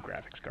buying a new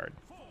graphics card.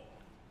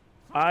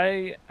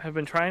 I have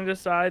been trying to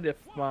decide if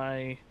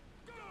my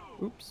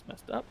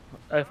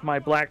if my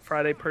Black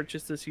Friday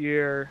purchase this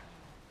year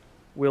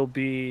will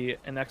be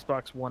an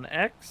Xbox One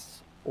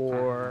X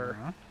or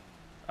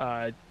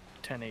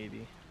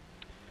 1080.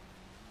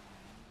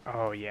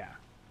 Oh yeah,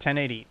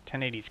 1080.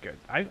 1080's good.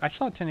 I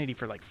saw 1080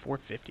 for like $450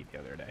 the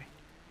other day.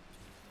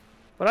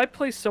 But I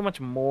play so much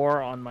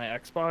more on my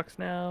Xbox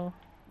now.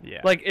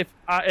 Yeah. Like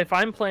if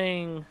I'm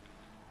playing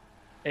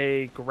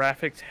a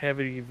graphics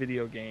heavy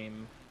video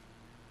game,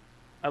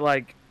 I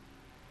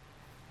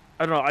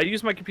don't know, I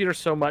use my computer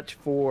so much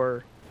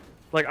for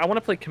like I want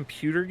to play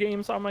computer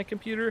games on my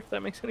computer, if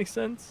that makes any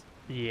sense.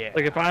 Yeah.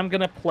 Like if I'm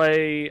going to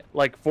play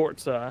like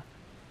Forza,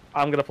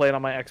 I'm going to play it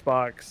on my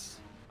Xbox.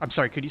 I'm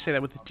sorry, could you say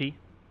that with a T?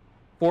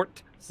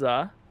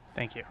 Forza.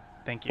 Thank you.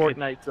 Thank you.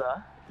 Fortnite.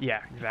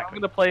 Yeah, I'm exactly.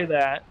 going to play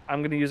that.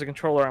 I'm going to use a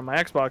controller on my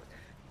Xbox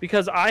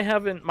because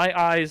my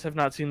eyes have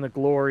not seen the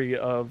glory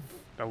of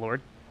The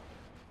Lord?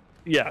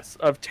 yes,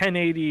 of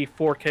 1080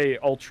 4K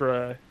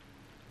ultra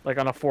like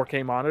on a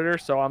 4K monitor,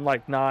 so I'm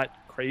like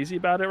not crazy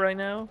about it right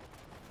now.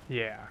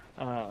 Yeah.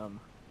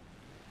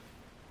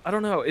 I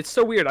don't know. It's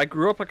so weird. I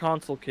grew up a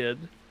console kid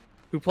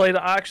who played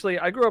I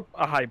grew up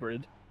a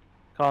hybrid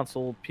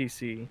console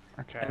PC.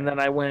 Okay. And then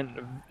I went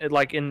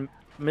like in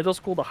middle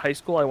school to high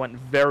school I went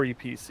very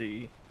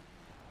PC.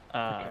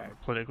 Okay.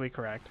 Politically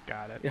correct.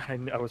 Got it. Yeah,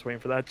 I was waiting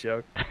for that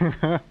joke.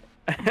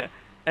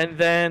 And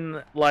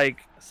then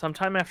like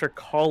sometime after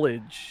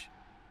college,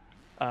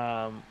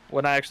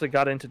 when I actually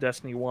got into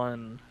Destiny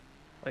 1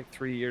 like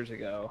 3 years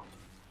ago,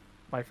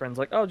 my friend's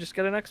like, "Oh, just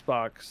get an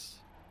Xbox."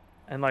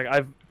 And like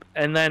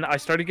and then I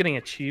started getting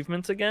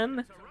achievements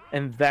again,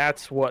 and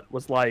that's what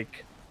was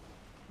like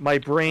my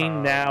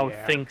brain now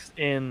yeah. thinks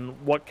in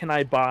what can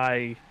I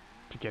buy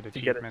to get to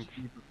get achievements.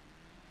 achievements.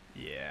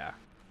 Yeah.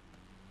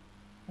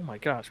 Oh my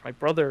gosh, my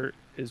brother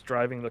is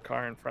driving the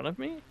car in front of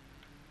me.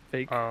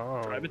 Fake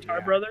Drivatar yeah.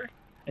 brother.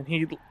 And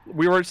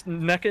we were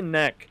neck and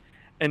neck,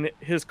 and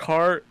his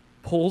car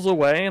pulls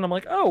away, and I'm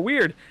like, "Oh,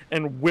 weird,"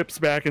 and whips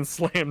back and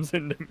slams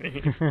into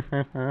me.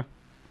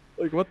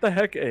 Like, what the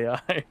heck,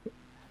 AI?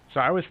 So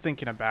I was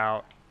thinking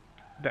about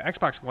the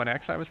Xbox One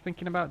X. I was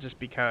thinking about just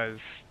because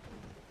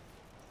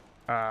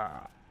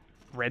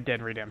Red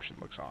Dead Redemption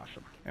looks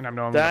awesome, and I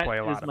know I'm going to play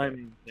a lot of it.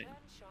 Main thing.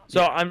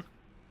 So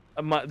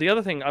the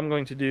other thing I'm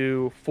going to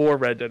do for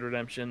Red Dead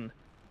Redemption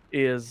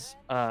is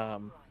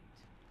I'm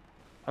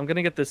going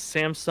to get this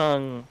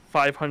Samsung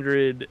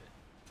 500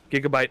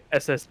 gigabyte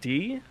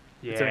SSD.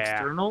 Yeah. It's an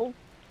external,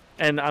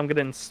 and I'm going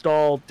to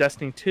install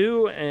Destiny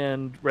 2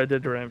 and Red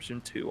Dead Redemption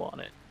 2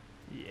 on it.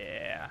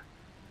 Yeah.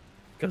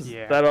 Because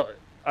that'll,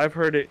 I've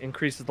heard it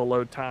increases the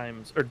load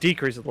times or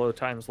decreases the load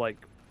times like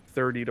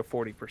 30 to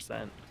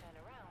 40%.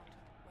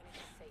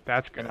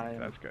 That's good.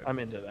 That's good. I'm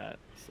into that.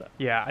 So.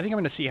 Yeah, I think I'm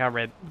going to see how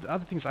the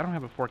other things, I don't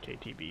have a 4K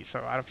TV, so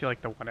I don't feel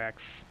like the One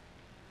X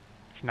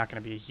is not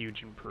going to be a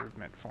huge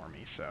improvement for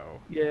me, so.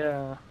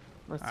 Yeah,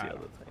 that's the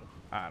other thing.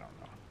 I don't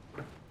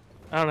know.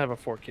 I don't have a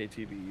 4K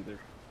TV either.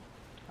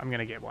 I'm going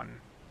to get one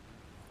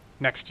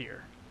next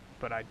year,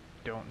 but I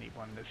don't need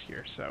one this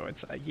year, so it's,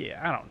 yeah,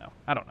 I don't know.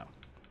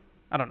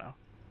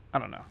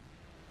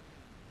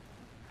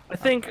 I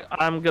think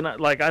I'm going to,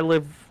 like, I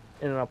live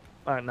in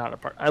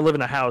I live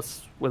in a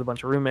house with a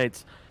bunch of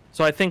roommates,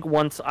 so I think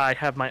once I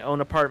have my own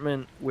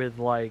apartment with,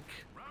 like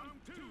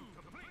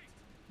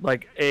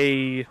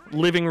a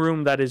living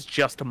room that is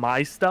just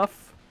my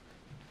stuff,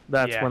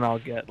 that's when I'll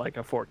get, like,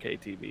 a 4K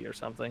TV or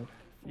something.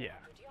 Yeah.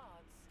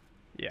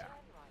 Yeah.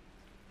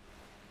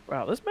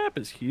 Wow, this map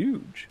is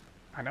huge.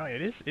 I know,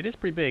 it is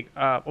pretty big.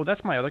 Well,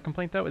 that's my other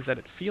complaint, though, is that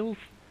it feels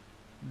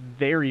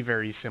very,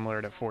 very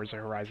similar to Forza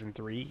Horizon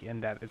 3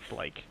 in that it's,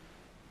 like,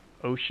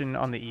 ocean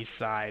on the east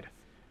side,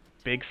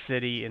 big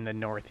city in the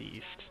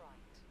northeast,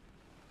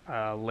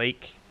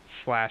 lake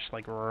 /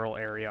 like rural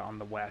area on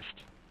the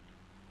west.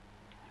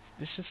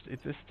 This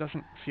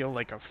doesn't feel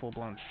like a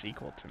full-blown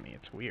sequel to me.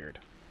 It's weird.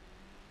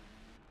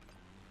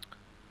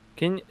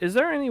 Is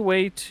there any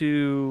way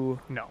to...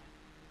 No.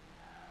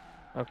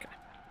 Okay.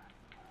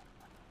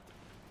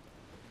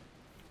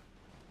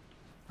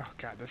 Oh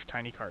god, this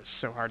tiny car is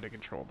so hard to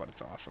control, but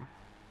it's awesome.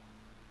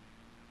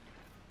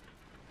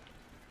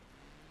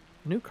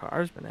 New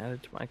car's been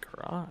added to my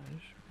garage.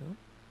 Really?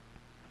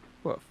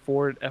 What,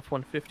 Ford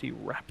F-150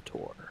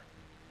 Raptor?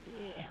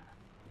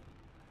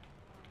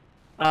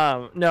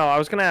 Yeah. No, I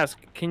was gonna ask,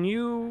 can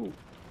you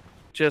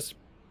just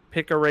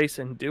pick a race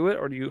and do it,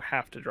 or do you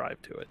have to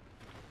drive to it?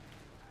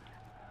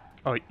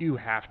 Oh, you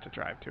have to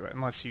drive to it,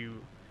 unless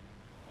you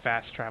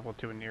fast travel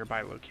to a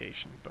nearby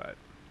location, but...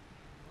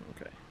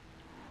 Okay.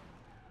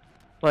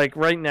 Like,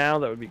 right now,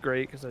 that would be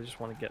great, because I just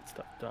want to get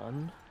stuff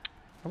done.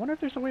 I wonder if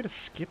there's a way to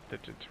skip the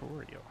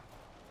tutorial.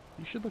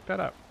 You should look that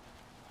up.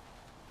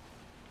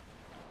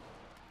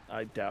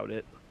 I doubt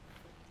it.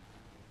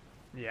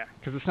 Yeah,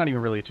 because it's not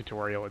even really a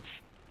tutorial.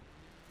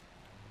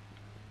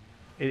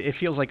 It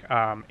feels like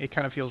it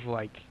kind of feels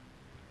like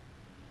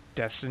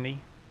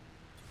Destiny,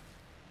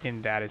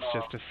 in that it's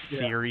just a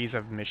series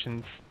of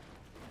missions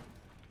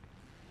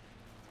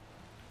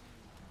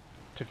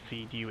to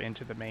feed you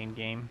into the main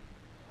game.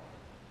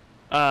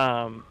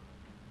 I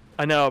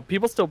know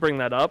people still bring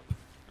that up,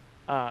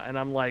 and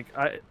I'm like,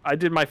 I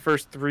did my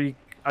first 3.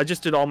 I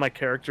just did all my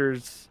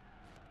characters,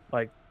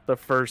 like the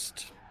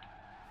first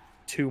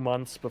 2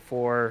 months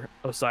before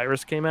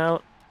Osiris came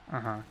out.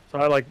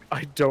 So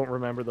I don't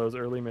remember those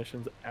early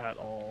missions at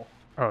all.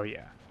 Oh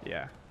yeah,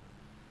 yeah.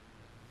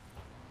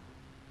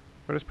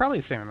 But it's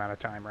probably the same amount of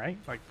time, right?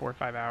 Like 4 or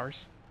 5 hours.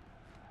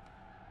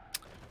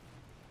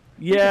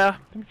 Yeah,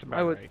 I think it's about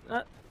I would.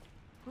 right.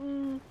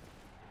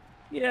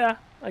 Yeah,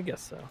 I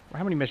guess so. Well,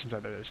 how many missions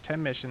are there? There's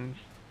 10 missions.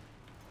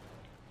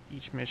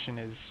 Each mission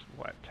is,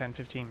 what, 10,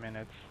 15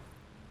 minutes.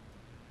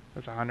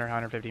 That's 100,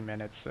 150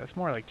 minutes. So that's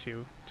more like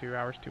 2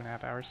 hours,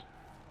 2.5 hours.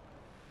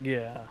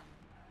 Yeah.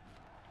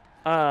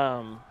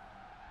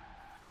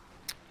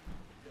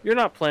 You're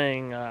not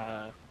playing,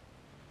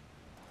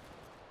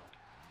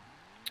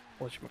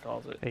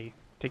 whatchamacallit? Hey,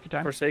 take your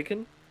time.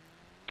 Forsaken?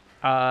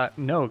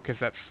 No, because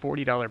that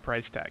 $40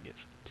 price tag is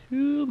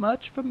too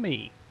much for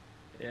me.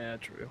 Yeah,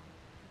 true.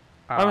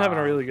 I'm having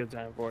a really good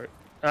time for it.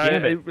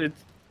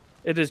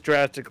 It is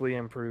drastically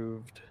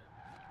improved.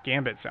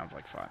 Gambit sounds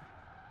like fun.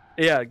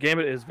 Yeah,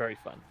 Gambit is very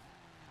fun.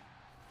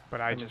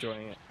 But I'm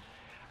enjoying it.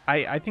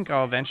 I think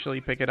I'll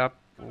eventually pick it up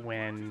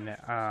when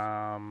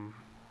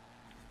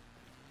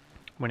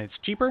it's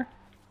cheaper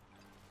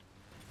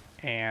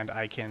and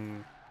I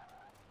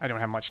don't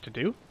have much to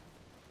do.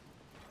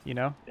 You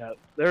know? Yeah,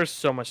 there's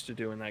so much to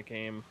do in that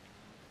game.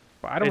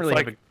 But I don't really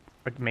have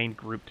a main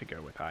group to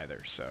go with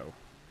either, so.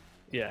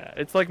 Yeah,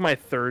 it's like my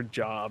third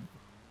job.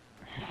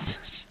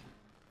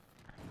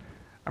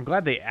 I'm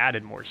glad they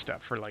added more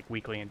stuff for like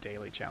weekly and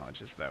daily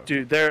challenges, though.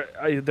 Dude,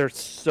 there's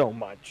so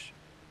much.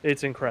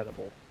 It's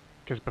incredible.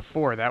 Because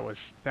before that was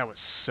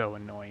so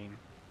annoying.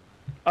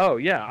 Oh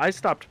yeah, I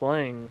stopped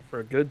playing for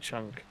a good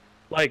chunk.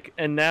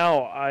 And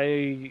now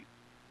I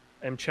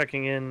am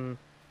checking in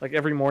like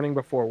every morning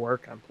before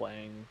work. I'm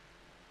playing.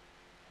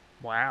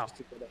 Wow.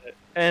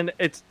 And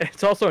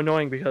it's also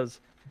annoying because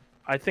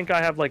I think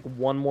I have like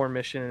one more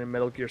mission in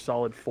Metal Gear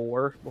Solid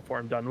 4 before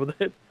I'm done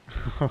with it.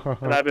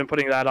 And I've been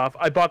putting that off.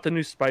 I bought the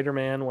new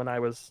Spider-Man when I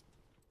was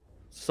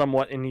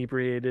somewhat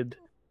inebriated.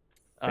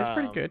 It's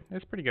pretty good.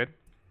 It's pretty good.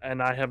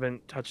 And I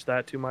haven't touched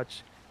that too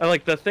much. And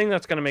like the thing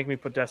that's going to make me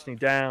put Destiny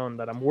down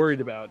that I'm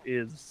worried about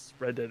is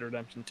Red Dead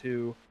Redemption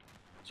 2.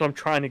 So I'm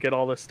trying to get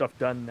all this stuff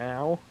done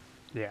now.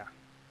 Yeah.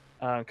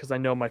 Because I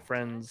know my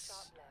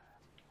friends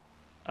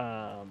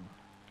are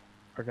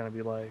going to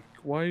be like,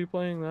 why are you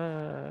playing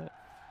that?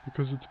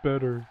 Because it's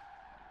better.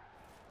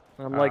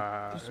 And I'm like,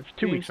 it's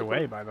 2 weeks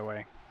away, by the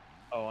way.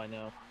 Oh, I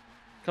know.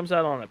 Comes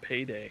out on a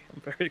payday.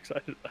 I'm very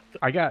excited about that.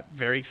 I got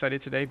very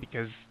excited today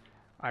because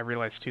I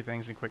realized 2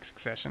 things in quick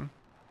succession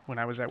when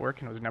I was at work,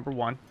 and it was number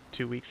 1,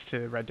 2 weeks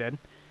to Red Dead.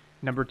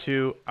 Number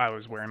 2, I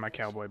was wearing my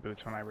cowboy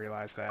boots when I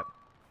realized that.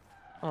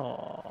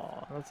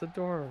 Aw, that's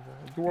adorable.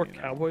 You wore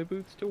cowboy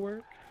boots to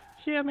work?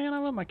 Yeah, man, I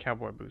love my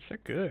cowboy boots. They're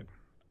good.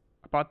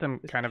 I bought them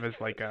kind of as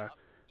like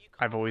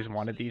I've always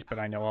wanted these, but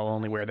I know I'll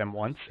only wear them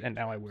once, and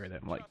now I wear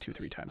them like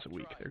 2-3 times a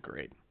week. They're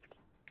great.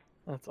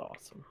 That's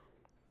awesome.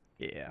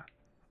 Yeah.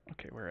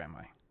 Okay, where am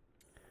I?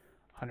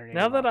 180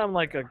 now that I'm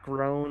like a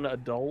grown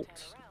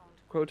adult,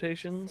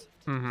 quotations,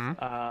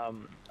 I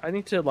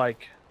need to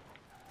like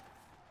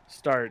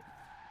start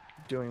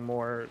doing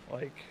more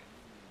like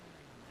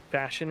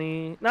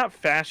fashion-y, not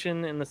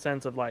fashion in the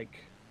sense of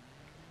like,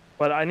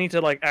 but I need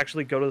to like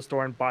actually go to the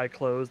store and buy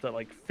clothes that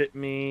like fit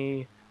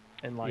me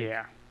and like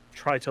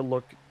try to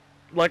look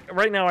like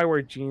right now I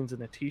wear jeans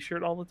and a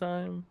t-shirt all the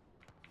time.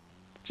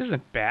 Which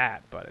isn't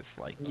bad, but it's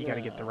like you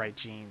gotta get the right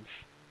jeans.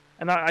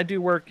 And I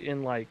do work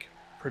in like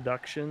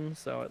production,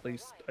 so at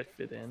least I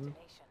fit in.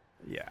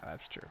 Yeah,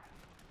 that's true.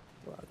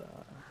 But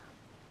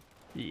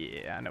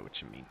yeah, I know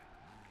what you mean.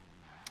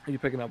 Are you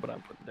picking up what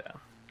I'm putting down?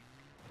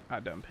 I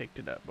done picked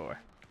it up, boy.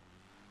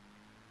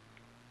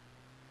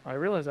 I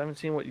realize I haven't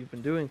seen what you've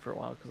been doing for a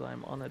while because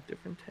I'm on a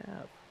different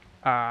tab.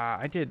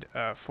 I did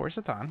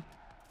Forza Horizon,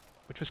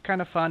 which was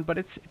kind of fun, but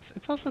it's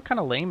also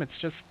kind of lame. It's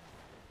just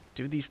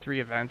do these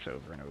 3 events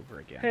over and over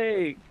again.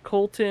 Hey,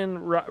 Colton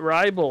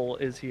Ribel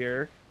is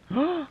here.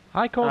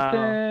 Hi,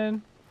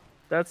 Colton.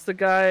 That's the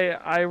guy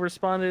I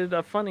responded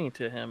funny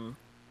to him.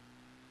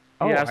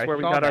 He asked where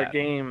we got our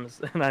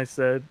games, and I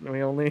said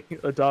we only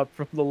adopt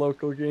from the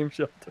local game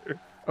shelter.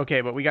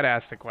 Okay, but we gotta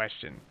ask the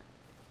question.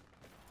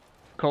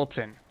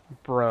 Colton,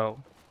 bro,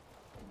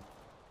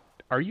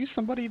 are you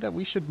somebody that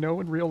we should know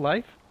in real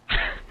life?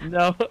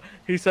 No,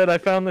 he said, I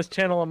found this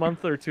channel a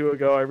month or 2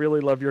 ago. I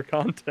really love your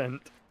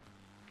content.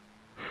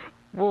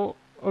 Well,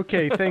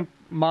 okay,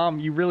 Mom,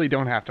 you really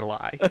don't have to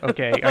lie.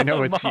 Okay, I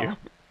know it's you.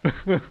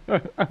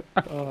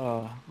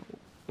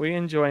 We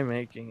enjoy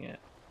making it.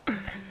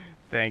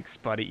 Thanks,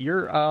 buddy.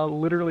 You're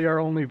literally our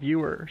only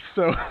viewer,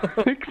 so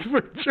thanks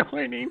for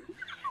joining.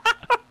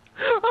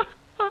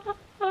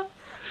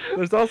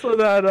 There's also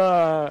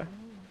that,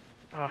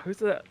 who's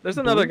that? There's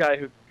another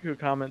guy who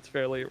comments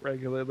fairly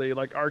regularly,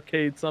 like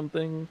Arcade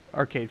something.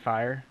 Arcade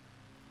Fire.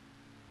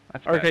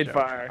 That's Arcade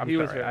Fire. I'm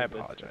sorry, I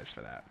apologize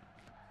for that.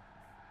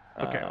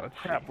 Okay, let's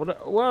crap.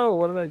 Whoa,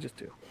 what did I just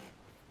do?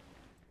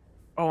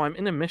 Oh, I'm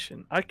in a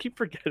mission. I keep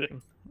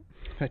forgetting.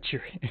 That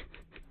you're in.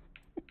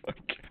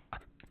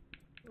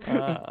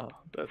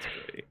 That's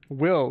great.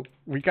 Will,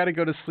 we gotta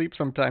go to sleep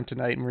sometime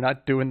tonight, and we're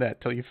not doing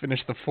that till you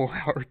finish the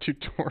 4-hour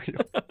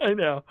tutorial. I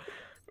know.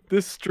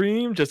 This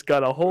stream just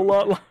got a whole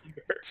lot longer.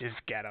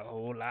 Just got a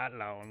whole lot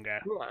longer.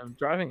 Ooh, I'm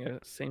driving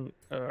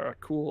a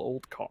cool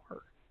old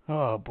car.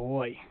 Oh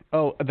boy.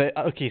 Oh,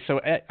 okay.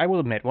 So I will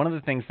admit one of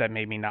the things that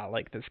made me not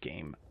like this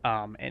game,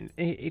 and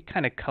it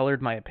kind of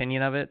colored my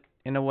opinion of it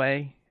in a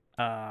way,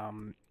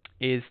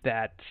 is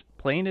that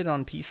playing it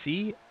on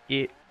PC,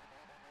 it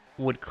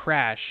would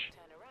crash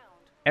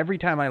every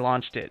time I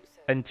launched it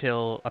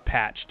until a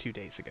patch 2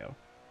 days ago.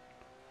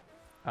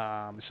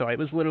 So it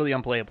was literally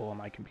unplayable on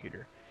my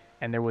computer,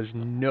 and there was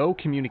no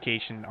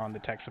communication on the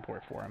tech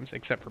support forums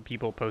except for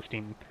people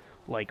posting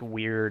like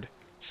weird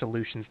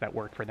solutions that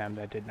worked for them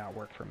that did not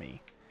work for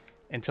me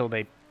until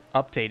they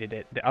updated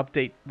it.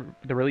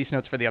 The release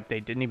notes for the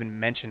update didn't even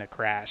mention a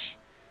crash,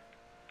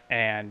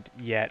 and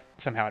yet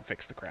somehow it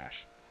fixed the crash.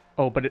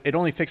 Oh, but it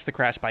only fixed the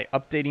crash by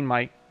updating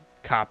my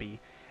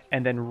copy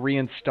and then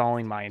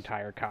reinstalling my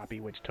entire copy,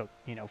 which took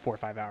 4 or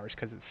 5 hours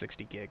because it's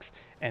 60 gigs,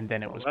 and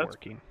then it was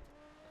working.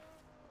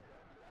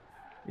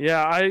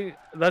 Yeah,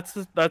 that's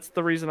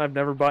the reason I've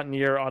never bought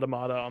Nier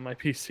Automata on my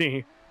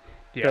PC.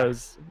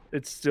 Because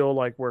it's still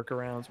like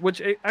workarounds,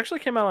 which it actually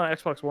came out on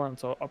Xbox One,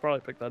 so I'll probably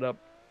pick that up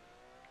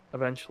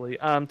eventually.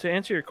 To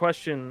answer your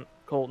question,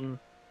 Colton,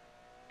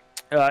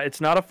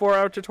 it's not a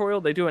 4-hour tutorial.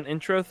 They do an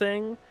intro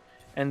thing,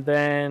 and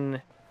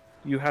then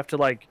you have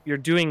to you're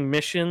doing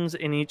missions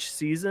in each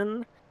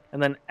season,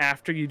 and then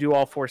after you do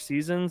all 4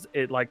 seasons,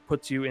 it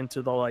puts you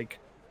into the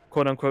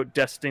quote unquote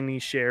Destiny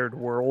shared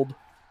world.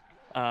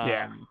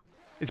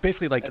 It's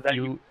basically like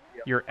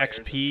your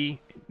XP,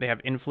 they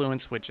have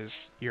influence, which is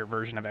your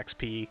version of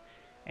XP,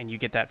 and you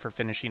get that for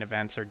finishing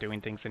events or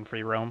doing things in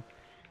free roam.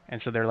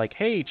 And so they're like,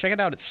 hey, check it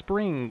out, it's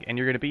spring, and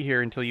you're going to be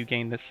here until you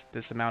gain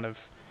this amount of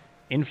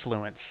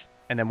influence.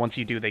 And then once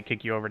you do, they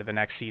kick you over to the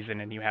next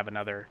season, and you have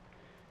another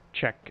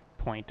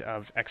checkpoint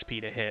of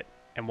XP to hit.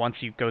 And once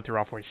you go through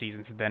all 4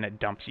 seasons, then it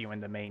dumps you in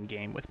the main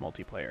game with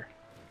multiplayer.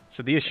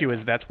 So the issue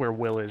is that's where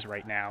Will is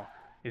right now,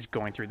 is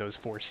going through those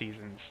 4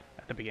 seasons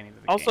at the beginning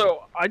of the game.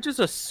 Also, I just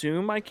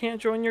assume I can't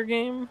join your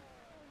game.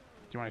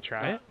 Do you want to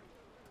try it?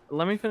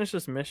 Let me finish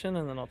this mission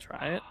and then I'll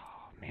try it.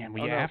 Oh, man,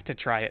 we have to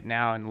try it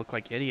now and look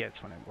like idiots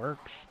when it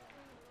works.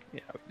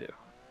 Yeah, we do.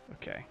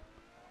 Okay,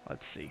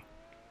 let's see.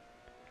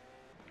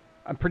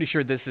 I'm pretty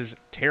sure this is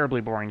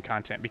terribly boring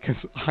content because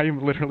I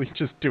am literally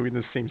just doing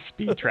the same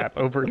speed trap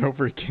over and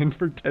over again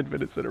for 10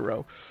 minutes in a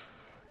row.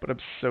 But I'm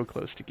so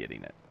close to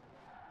getting it.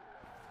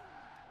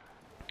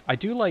 I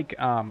do like,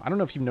 I don't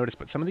know if you've noticed,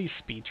 but some of these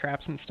speed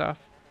traps and stuff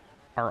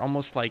are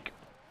almost like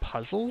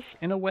puzzles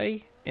in a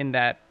way, in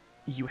that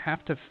you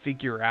have to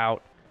figure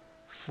out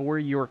for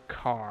your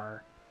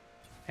car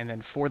and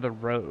then for the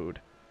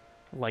road,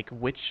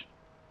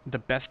 the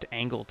best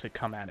angle to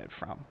come at it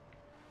from.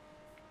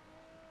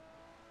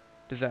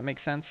 Does that make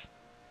sense?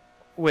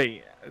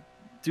 Wait,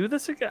 do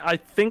this again? I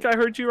think I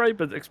heard you right,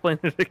 but explain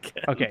it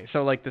again. Okay,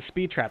 so the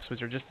speed traps,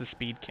 which are just the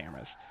speed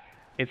cameras,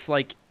 it's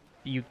like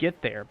you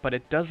get there, but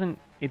it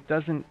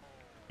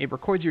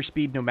records your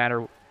speed no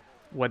matter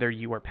whether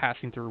you are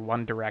passing through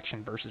one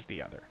direction versus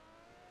the other.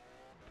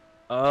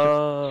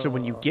 Oh. So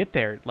when you get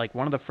there,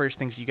 one of the first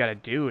things you got to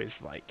do is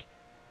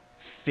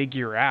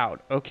figure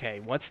out,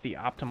 okay, what's the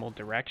optimal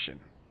direction?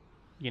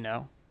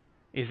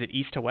 Is it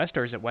east to west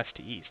or is it west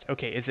to east?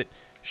 Okay,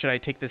 should I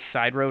take this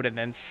side road and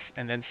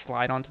then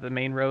slide onto the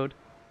main road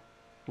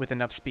with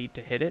enough speed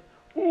to hit it?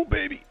 Oh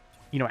baby.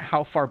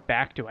 How far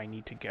back do I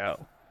need to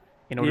go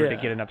in order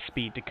to get enough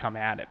speed to come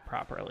at it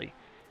properly?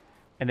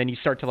 And then you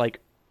start to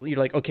you're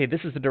like, okay,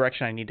 this is the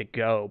direction I need to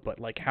go, but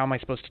how am I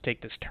supposed to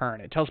take this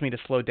turn? It tells me to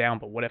slow down,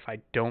 but what if I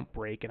don't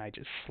brake and I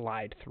just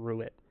slide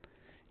through it?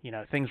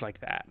 Things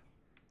like that.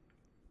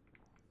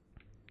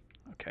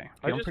 Okay.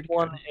 I just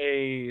won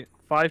a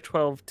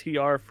 512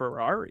 TR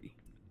Ferrari.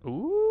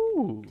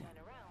 Ooh.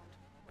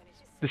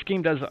 This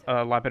game does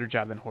a lot better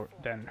job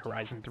than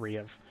Horizon 3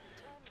 of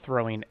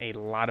throwing a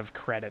lot of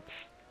credits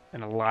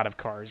and a lot of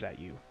cars at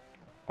you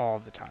all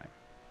the time.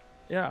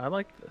 Yeah, I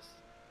like this.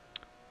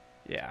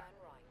 Yeah.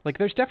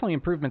 There's definitely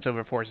improvements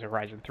over Forza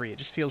Horizon 3. It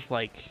just feels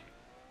like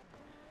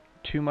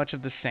too much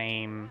of the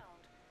same,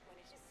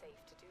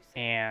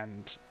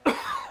 and I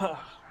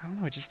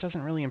don't know, it just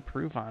doesn't really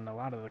improve on a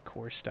lot of the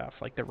core stuff.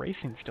 The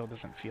racing still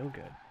doesn't feel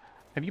good.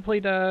 Have you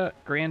played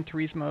Gran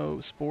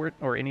Turismo Sport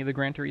or any of the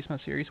Gran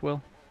Turismo series,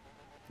 Will?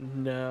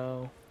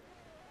 No.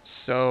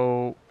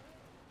 So,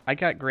 I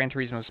got Gran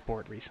Turismo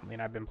Sport recently,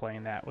 and I've been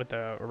playing that with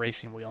a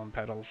racing wheel and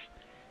pedals.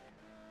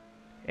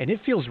 And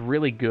it feels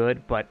really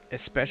good, but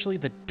especially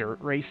the dirt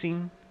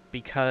racing,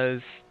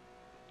 because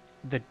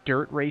the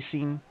dirt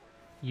racing,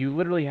 you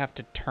literally have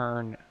to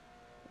turn,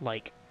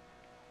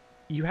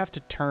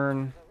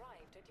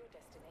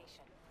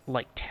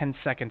 10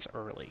 seconds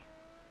early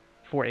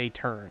for a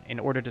turn in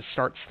order to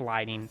start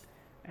sliding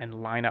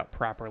and line up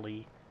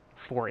properly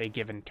for a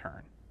given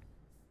turn.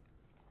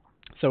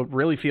 So it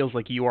really feels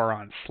like you are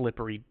on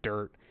slippery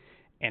dirt,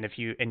 and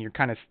you're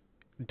kind of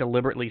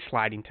deliberately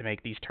sliding to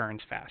make these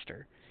turns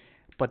faster.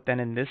 But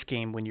then in this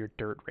game, when you're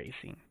dirt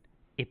racing,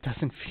 it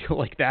doesn't feel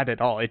like that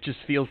at all. It just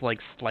feels like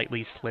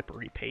slightly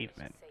slippery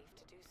pavement.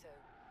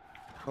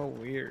 Oh,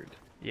 weird.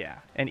 Yeah,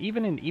 and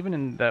even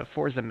in the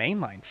Forza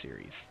mainline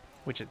series,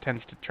 which it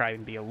tends to try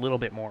and be a little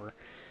bit more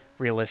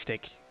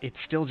realistic, it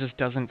still just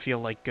doesn't feel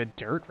like good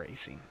dirt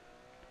racing.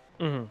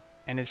 Mm-hmm.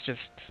 And it's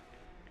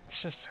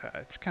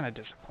kind of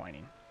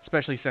disappointing,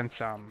 especially since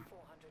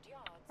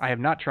I have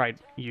not tried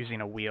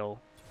using a wheel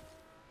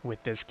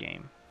with this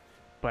game,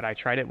 but I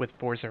tried it with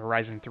Forza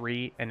Horizon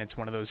 3, and it's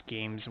one of those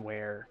games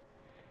where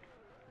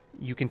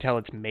you can tell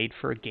it's made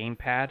for a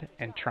gamepad,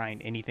 and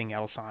trying anything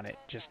else on it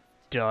just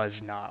does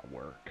not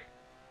work.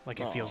 Like,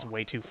 it feels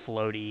way too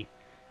floaty,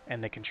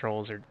 and the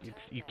controls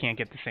you can't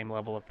get the same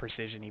level of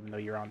precision even though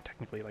you're on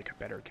technically like a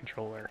better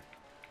controller.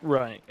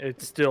 Right.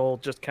 It's still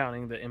just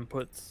counting the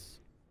inputs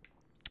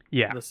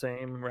Yeah. the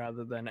same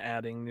rather than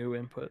adding new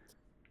inputs.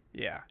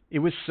 Yeah. It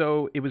was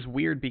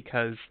weird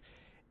because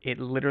it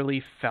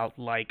literally felt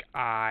like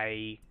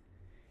I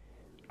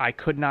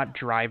could not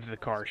drive the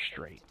car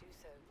straight,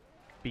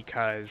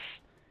 because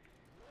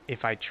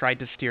if I tried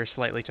to steer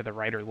slightly to the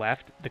right or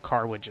left, the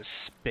car would just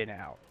spin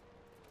out.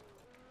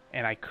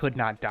 And I could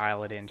not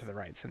dial it into the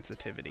right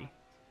sensitivity.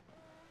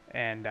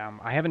 And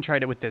I haven't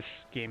tried it with this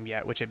game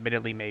yet, which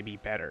admittedly may be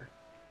better.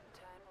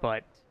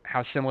 But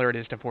how similar it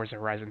is to Forza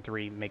Horizon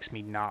 3 makes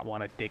me not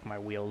want to dig my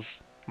wheel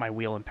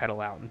and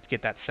pedal out and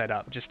get that set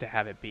up just to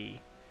have it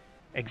be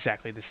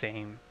exactly the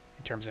same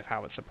in terms of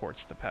how it supports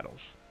the pedals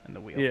and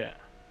the wheels. Yeah.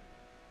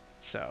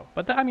 So,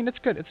 but I mean, it's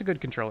good. It's a good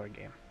controller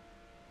game.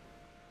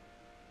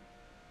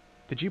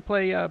 Did you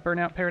play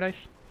Burnout Paradise?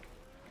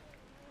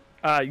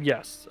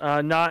 Yes.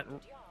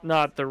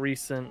 Not the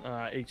recent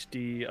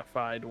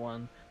HD-ified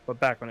one, but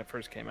back when it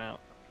first came out.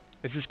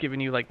 Is this giving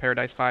you like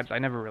Paradise vibes? I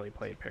never really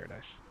played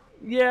Paradise.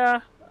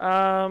 Yeah.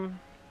 I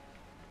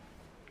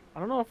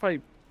don't know if I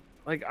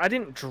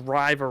didn't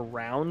drive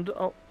around.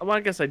 Oh, well,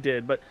 I guess I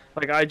did, but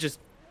like I just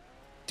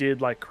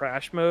did like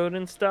crash mode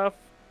and stuff.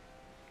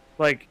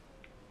 Like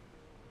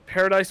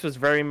Paradise was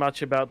very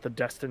much about the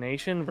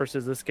destination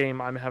versus this game.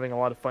 I'm having a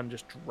lot of fun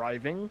just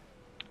driving.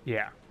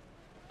 Yeah.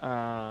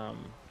 I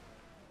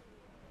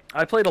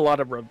played a lot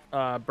of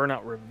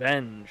Burnout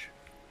Revenge.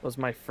 Was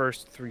my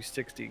first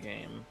 360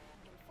 game,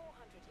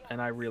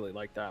 and I really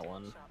liked that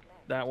one.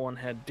 That one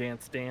had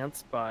Dance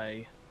Dance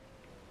by,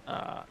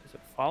 is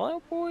it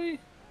Fallout Boy?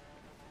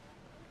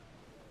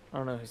 I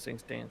don't know who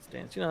sings Dance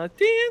Dance. You know, like,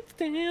 Dance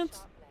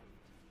Dance.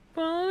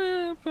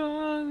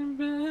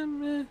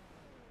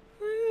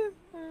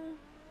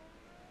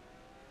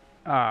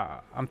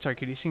 I'm sorry,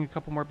 could you sing a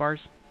couple more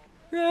bars?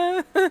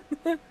 I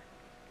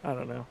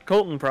don't know.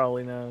 Colton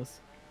probably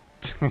knows.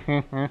 He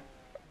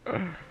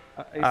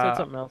said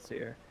something else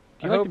here.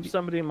 I hope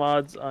somebody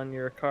mods on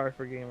your car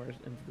for gamers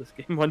into this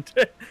game one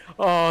day.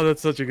 Oh,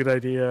 that's such a good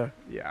idea.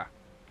 Yeah.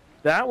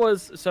 That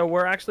was so.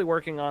 We're actually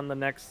working on the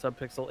next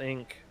Subpixel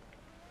Inc.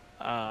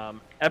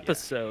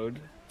 Episode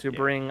to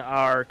bring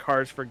our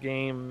Cars for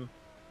Gamers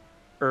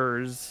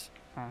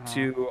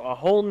to a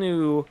whole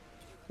new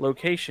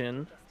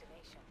location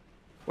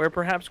where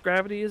perhaps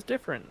gravity is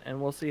different,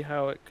 and we'll see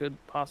how it could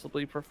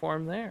possibly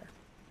perform there.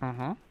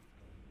 It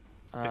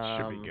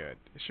should be good.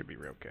 It should be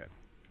real good.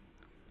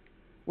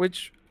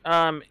 Which,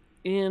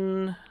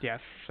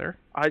 Yes, sir?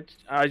 I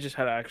just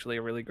had actually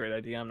a really great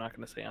idea. I'm not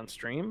going to say on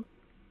stream.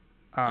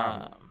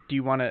 Do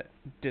you want to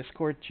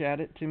Discord chat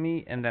it to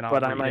me, and then I'll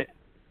But read it?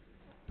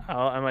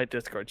 I might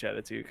Discord chat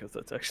it to you because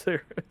that's actually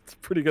it's a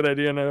pretty good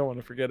idea, and I don't want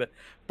to forget it.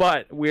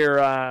 But we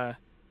are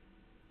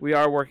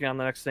working on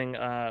the next thing.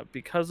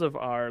 Because of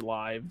our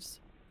lives,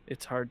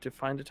 it's hard to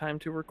find a time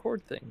to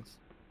record things.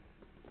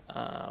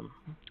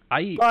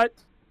 But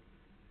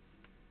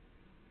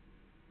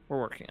we're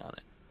working on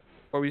it.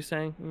 What were you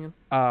saying, Ian?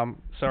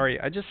 Sorry,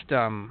 I just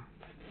have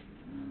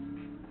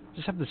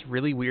this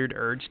really weird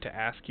urge to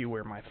ask you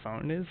where my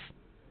phone is,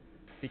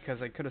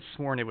 because I could have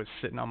sworn it was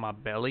sitting on my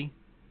belly,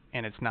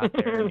 and it's not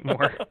there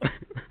anymore.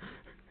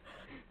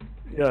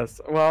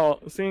 Yes. Well,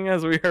 seeing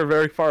as we are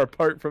very far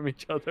apart from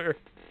each other,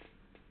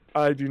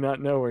 I do not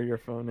know where your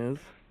phone is.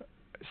 I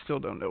still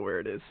don't know where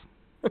it is.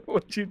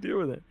 What'd you do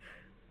with it?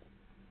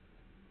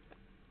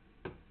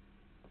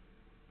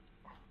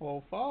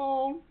 Well,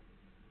 phone.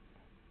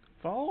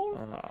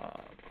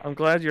 I'm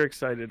glad you're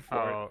excited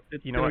for it.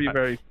 It's you know what?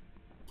 Very...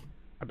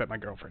 I bet my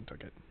girlfriend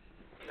took it.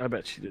 I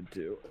bet she did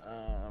too.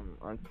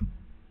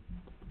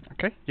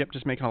 Okay. Yep.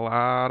 Just making a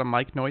lot of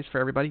mic noise for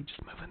everybody.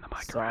 Just moving the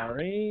mic around.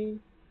 Sorry.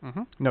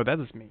 No, that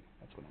is me.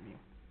 That's what I mean.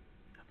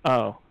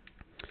 Oh.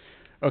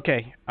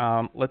 Okay.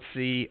 Let's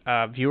see.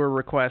 Viewer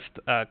request.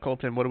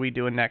 Colton, what are we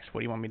doing next?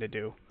 What do you want me to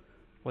do?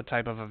 What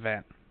type of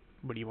event?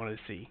 What do you want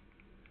to see?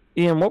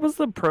 Ian, what was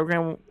the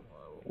program?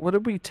 What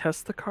did we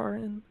test the car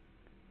in?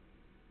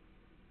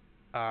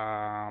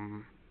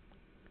 Oh,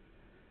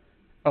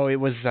 it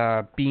was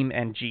Beam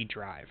NG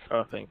Drive.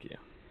 Oh, thank you.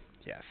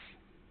 Yes.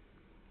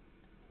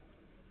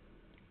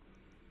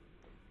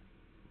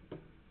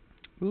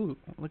 Ooh,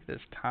 look at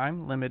this.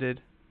 Time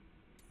limited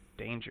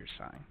danger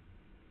sign.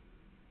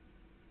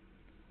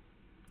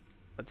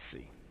 Let's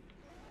see.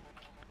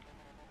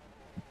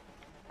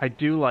 I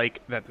do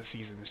like that the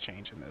seasons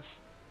change in this.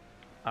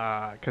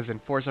 Because in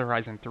Forza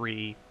Horizon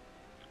 3,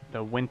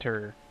 the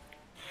winter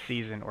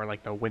season or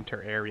like the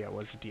winter area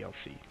was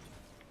DLC.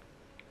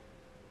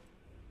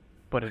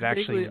 But it I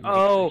actually vaguely- makes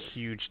oh, a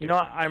huge You know,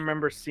 difference. I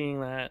remember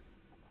seeing that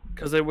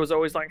because it was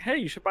always like, "Hey,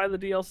 you should buy the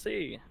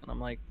DLC," and I'm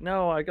like,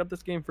 "No, I got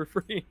this game for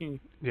free."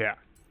 Yeah.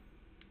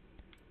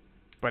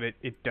 But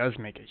it does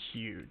make a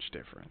huge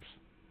difference.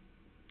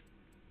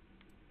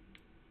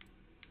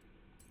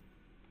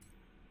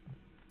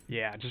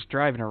 Yeah, just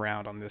driving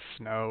around on this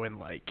snow and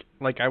like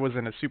I was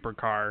in a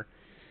supercar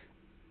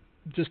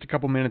just a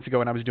couple minutes ago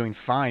and I was doing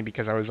fine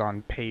because I was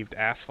on paved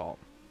asphalt.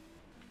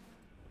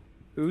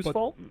 Whose But-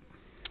 fault?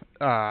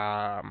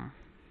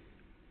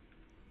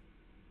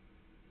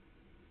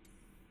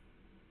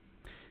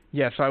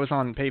 Yeah, so I was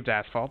on paved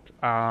asphalt.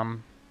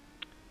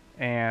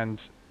 And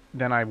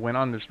then I went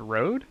on this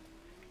road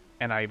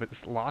and I was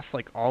lost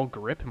like all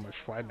grip and was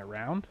sliding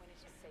around.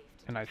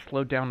 And I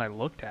slowed down and I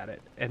looked at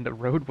it and the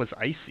road was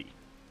icy.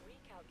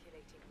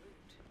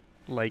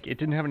 Like it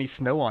didn't have any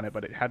snow on it,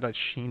 but it had a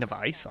sheen of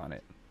ice on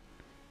it.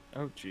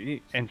 Oh,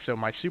 jeez. And so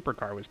my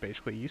supercar was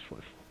basically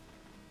useless.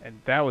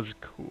 And that was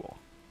cool.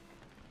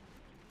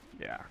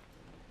 Yeah.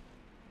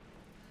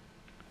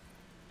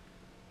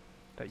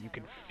 That you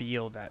can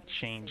feel that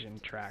change in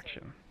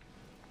traction.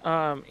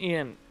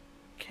 Ian,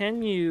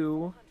 can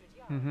you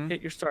Mm-hmm.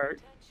 hit your start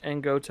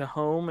and go to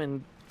home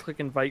and click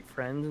invite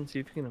friends and see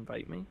if you can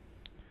invite me?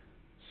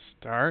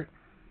 Start.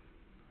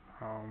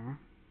 Home.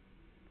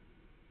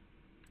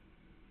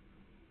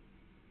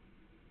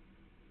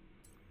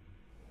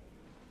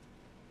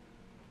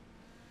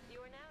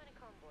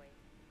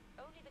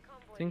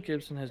 I think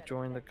Gibson has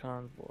joined the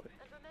convoy.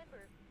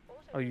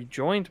 Oh, you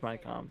joined my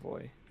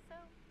convoy.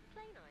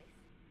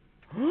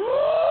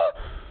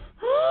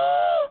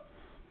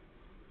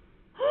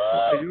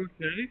 Are you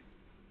okay?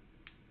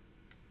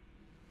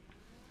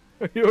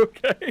 Are you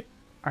okay?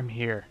 I'm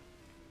here.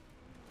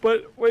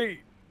 But wait,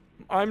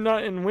 I'm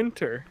not in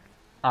winter.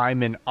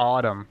 I'm in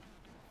autumn.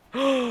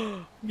 Yay!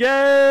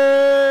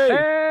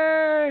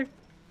 Hey!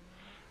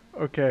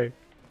 Okay.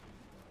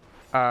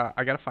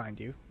 I gotta find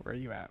you. Where are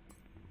you at?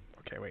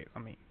 Okay, wait,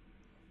 let me...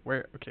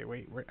 Where... Okay,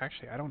 wait, where...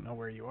 Actually, I don't know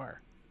where you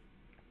are.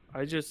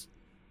 I just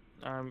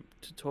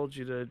told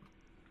you to.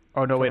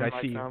 Oh, no, wait, join I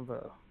my see you.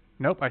 convo.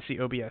 Nope, I see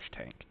OBS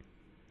tank.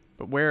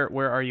 But where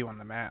are you on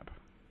the map?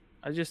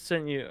 I just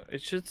sent you.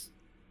 It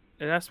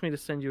asked me to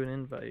send you an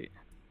invite.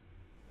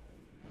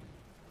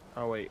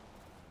 Oh wait.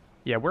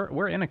 Yeah,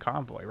 we're in a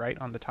convoy, right?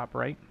 On the top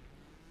right?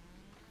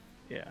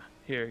 Yeah.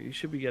 Here, you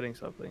should be getting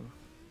something.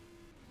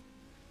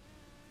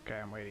 Okay,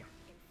 I'm waiting.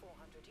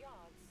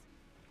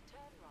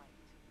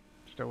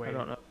 Still I waiting.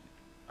 don't know.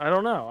 I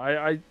don't know.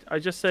 I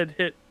just said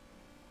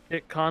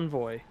hit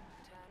convoy.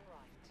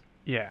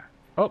 Yeah.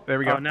 Oh, there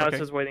we go. Oh, now okay. it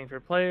says waiting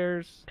for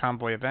players.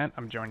 Convoy event.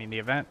 I'm joining the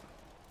event.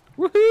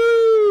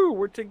 Woohoo!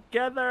 We're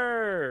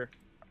together.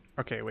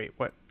 Okay, wait,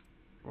 what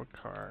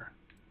car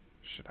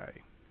should I...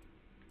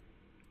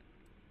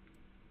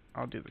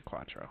 I'll do the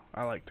Quattro.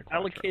 I like the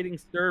Quattro. Allocating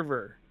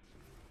server.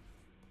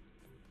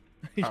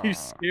 You Aw.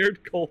 scared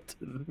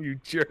Colton, you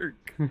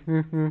jerk.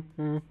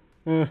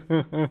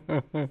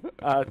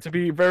 To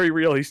be very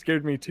real, he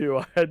scared me too.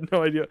 I had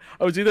no idea.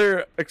 I was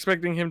either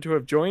expecting him to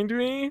have joined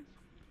me,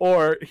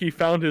 or he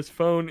found his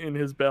phone in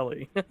his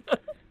belly.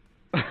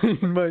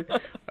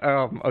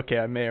 Okay,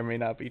 I may or may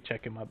not be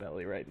checking my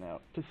belly right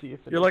now to see if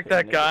You're like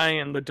that guy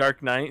in The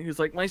Dark Knight who's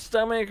like, my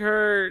stomach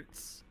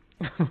hurts.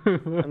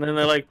 And then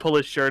they like pull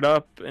his shirt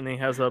up and he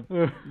has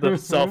the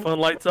cell phone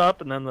lights up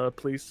and then the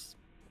police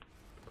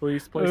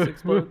place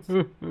explodes.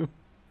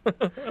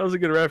 That was a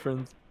good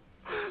reference.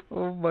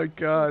 Oh my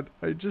god,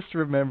 I just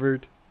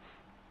remembered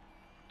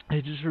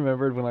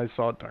when I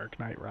saw Dark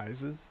Knight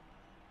Rises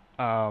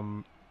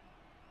on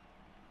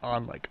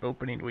like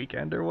opening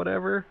weekend or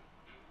whatever,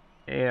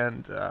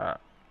 and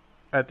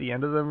at the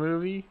end of the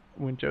movie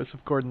when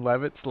Joseph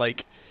Gordon-Levitt's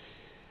like,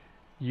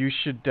 you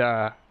should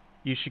go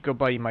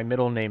by my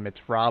middle name, it's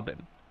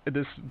Robin, and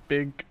this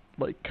big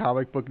like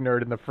comic book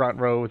nerd in the front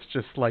row was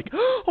just like,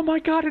 oh my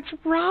god, it's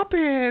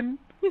Robin.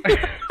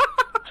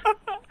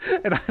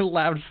 And I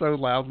laughed so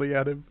loudly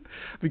at him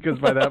because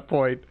by that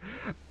point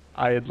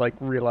I had like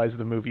realized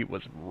the movie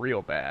was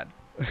real bad.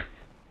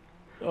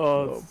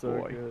 Oh, it's so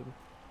boy. good.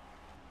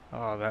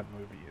 Oh, that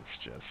movie is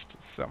just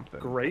something.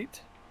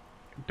 Great.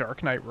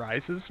 Dark Knight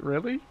Rises,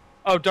 really?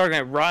 Oh, Dark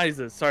Knight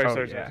Rises. Sorry.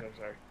 Yeah.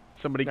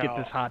 Somebody get No.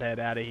 this hothead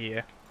out of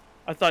here.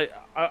 I thought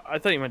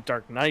you meant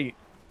Dark Knight.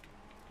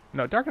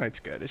 No, Dark Knight's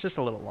good. It's just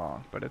a little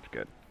long, but it's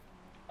good.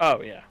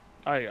 Oh yeah,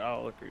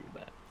 I'll agree with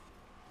that.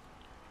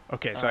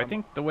 Okay, so I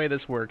think the way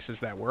this works is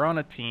that we're on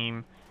a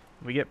team.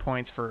 We get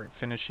points for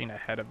finishing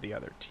ahead of the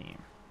other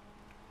team.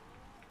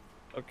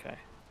 Okay.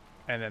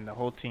 And then the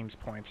whole team's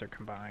points are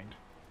combined.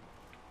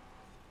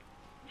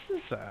 This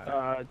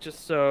is,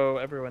 Just so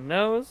everyone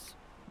knows,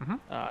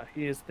 Mhm.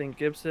 he is Think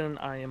Gibson.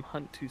 I am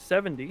Hunt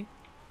 270.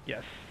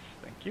 Yes,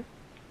 thank you.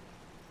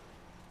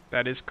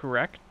 That is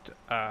correct.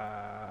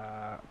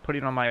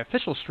 Putting on my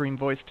official stream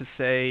voice to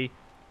say,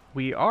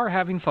 we are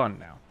having fun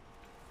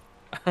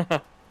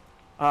now.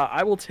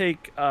 I will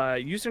take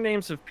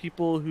usernames of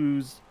people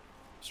whose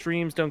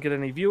streams don't get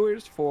any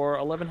viewers for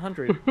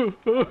 1100.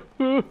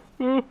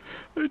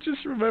 I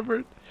just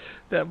remembered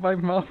that my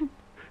mom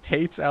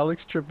hates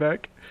Alex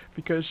Trebek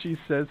because she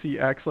says he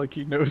acts like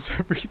he knows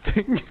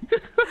everything.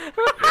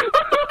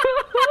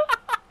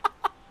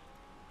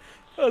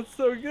 That's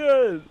so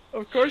good.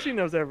 Of course he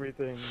knows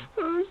everything.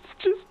 I'm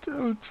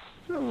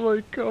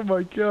like, oh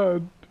my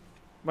god.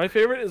 My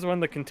favorite is when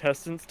the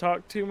contestants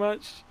talk too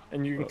much,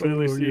 and you can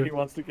clearly see yeah. he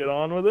wants to get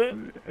on with it.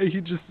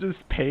 His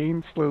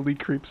pain slowly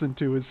creeps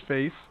into his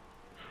face,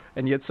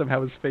 and yet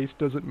somehow his face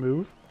doesn't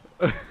move.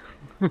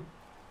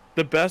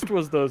 The best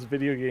was those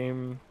video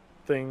game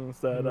things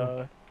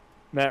that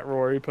Matt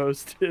Rory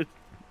posted.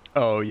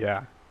 Oh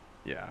yeah,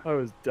 yeah. I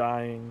was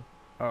dying.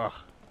 Ugh,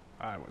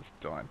 I was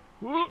done.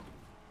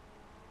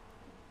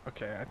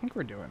 Okay, I think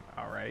we're doing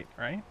all right,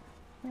 right?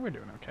 I think we're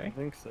doing okay. I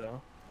think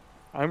so.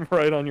 I'm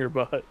right on your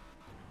butt.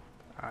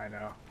 I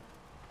know.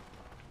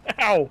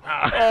 Ow!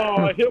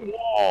 Oh, I hit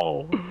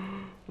wall.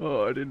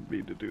 Oh, I didn't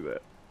mean to do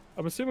that.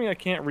 I'm assuming I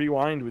can't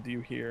rewind with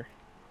you here.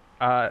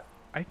 I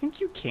think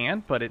you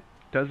can, but it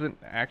doesn't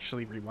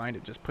actually rewind.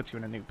 It just puts you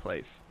in a new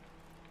place.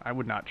 I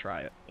would not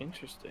try it.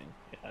 Interesting.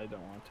 Yeah, I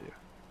don't want to.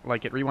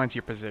 Like, it rewinds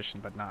your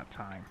position, but not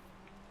time.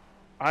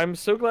 I'm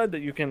so glad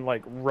that you can,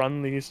 like,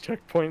 run these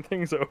checkpoint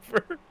things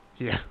over.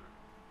 Yeah.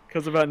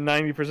 Because about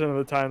 90% of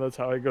the time, that's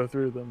how I go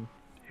through them.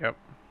 Yep.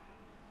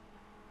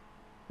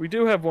 We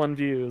do have 1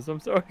 views. I'm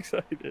so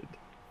excited.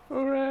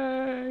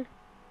 Hooray!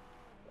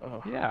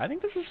 Oh. Yeah, I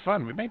think this is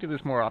fun. We might do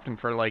this more often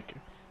for, like,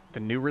 the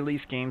new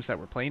release games that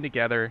we're playing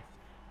together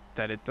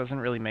that it doesn't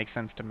really make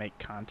sense to make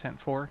content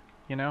for,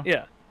 you know?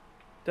 Yeah.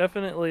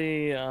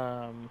 Definitely,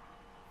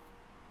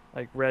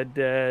 like Red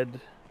Dead.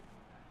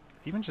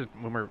 Even just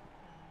when we're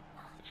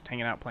just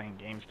hanging out playing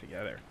games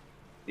together.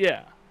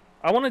 Yeah.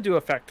 I want to do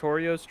a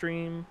Factorio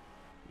stream.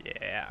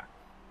 Yeah.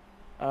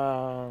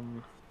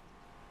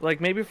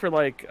 Like maybe for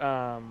like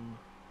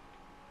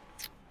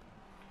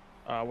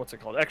what's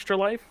it called? Extra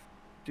Life.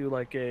 Do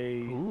like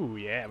a Ooh,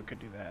 yeah, we could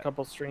do that.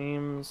 couple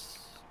streams.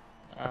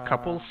 A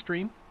couple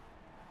stream?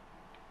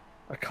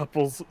 A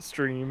couple's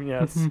stream,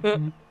 yes.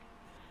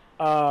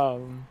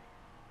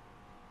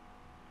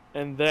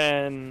 And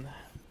then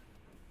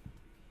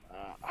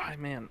I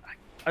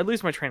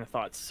lose my train of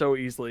thought so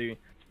easily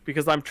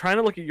because I'm trying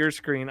to look at your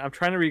screen, I'm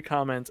trying to read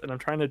comments, and I'm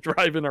trying to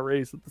drive in a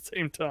race at the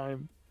same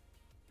time.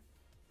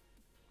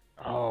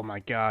 Oh my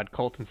god,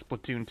 Colton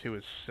Splatoon 2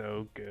 is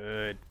so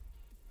good.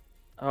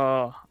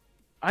 Oh,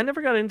 I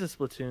never got into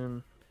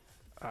Splatoon.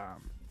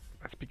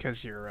 That's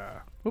because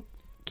you're,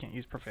 can't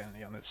use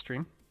profanity on this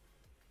stream.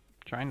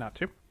 Trying not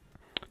to.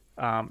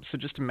 So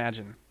just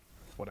imagine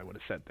what I would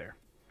have said there.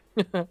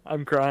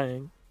 I'm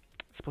crying.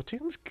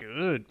 Splatoon's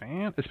good,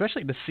 man.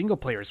 Especially the single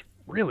player is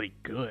really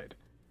good.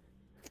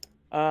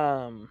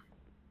 Yeah,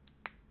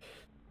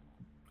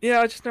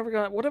 I just never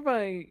got. What have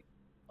I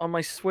on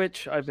my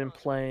Switch? I've been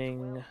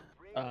playing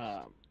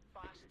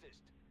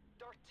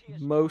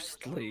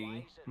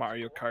mostly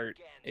Mario Kart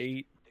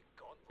 8.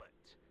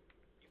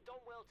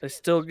 I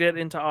still get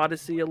into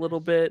Odyssey a little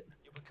bit.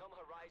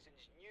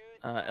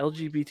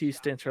 LGBT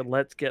stands for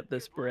Let's Get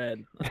This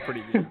Bread. That's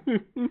pretty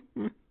good.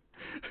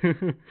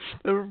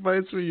 That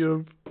reminds me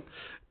of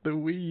the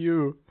Wii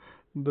U,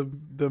 the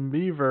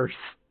Miiverse.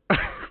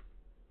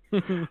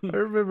 I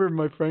remember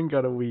my friend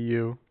got a Wii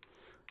U,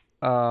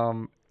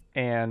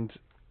 and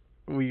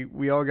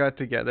we all got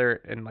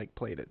together and like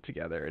played it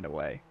together in a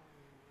way,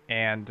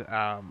 and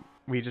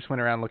we just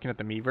went around looking at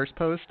the Miiverse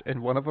post,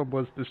 and one of them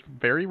was this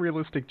very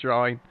realistic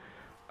drawing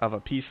of a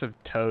piece of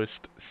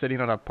toast sitting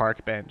on a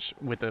park bench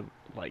with a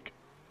like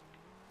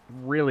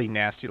really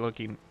nasty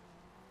looking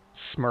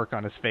smirk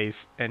on his face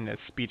and a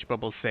speech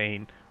bubble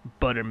saying,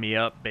 "Butter me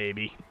up,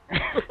 baby."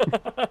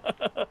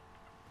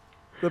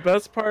 The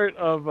best part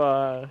of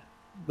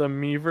the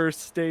Miiverse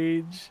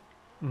stage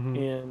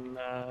in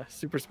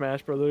Super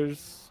Smash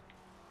Bros.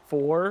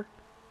 4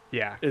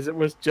 is it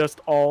was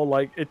just all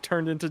like it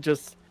turned into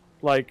just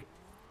like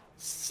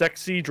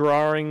sexy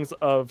drawings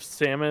of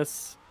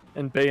Samus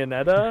and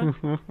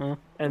Bayonetta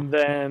and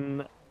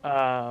then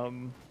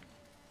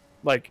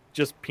like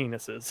just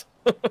penises.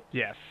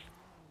 Yes.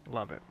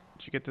 Love it.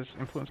 Did you get this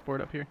influence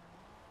board up here?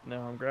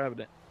 No, I'm grabbing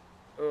it.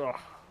 Ugh.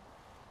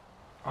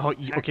 Oh,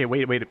 okay,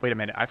 wait a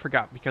minute. I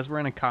forgot. Because we're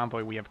in a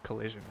convoy, we have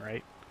collision,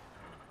 right?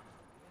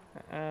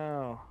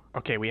 Oh.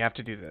 Okay, we have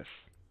to do this.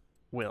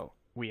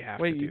 We have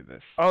to do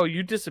this. Oh,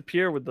 you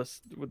disappear with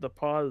the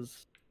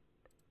pause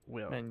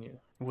menu.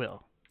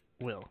 Will.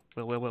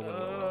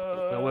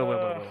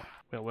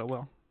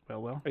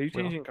 Are you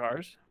changing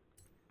cars?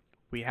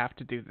 We have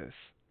to do this.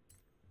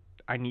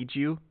 I need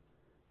you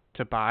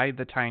to buy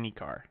the tiny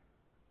car.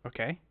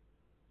 Okay?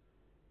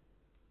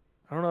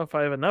 I don't know if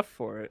I have enough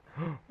for it.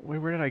 Wait,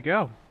 where did I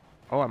go?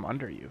 Oh, I'm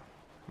under you.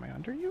 Am I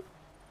under you?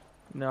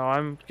 No,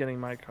 I'm getting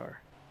my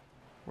car.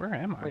 Where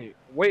am I?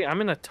 Wait,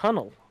 I'm in a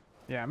tunnel.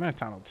 Yeah, I'm in a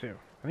tunnel too.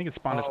 I think it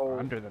spawned us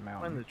under the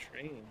mountain. I'm in the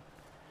train.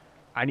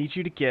 I need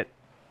you to get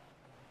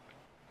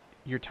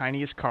your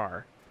tiniest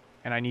car,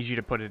 and I need you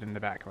to put it in the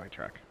back of my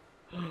truck.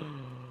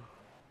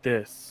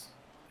 This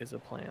is a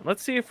plan.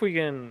 Let's see if we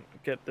can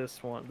get this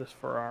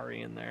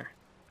Ferrari in there.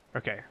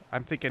 Okay,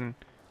 I'm thinking,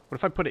 what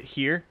if I put it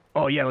here?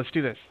 Oh yeah, let's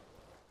do this.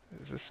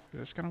 Is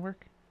this gonna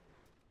work?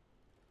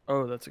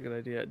 Oh, that's a good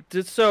idea.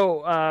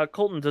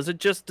 Colton, does it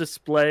just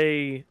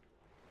display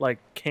like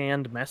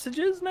canned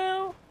messages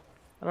now?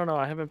 I don't know.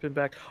 I haven't been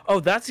back. Oh,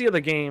 that's the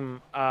other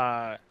game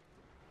I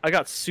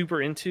got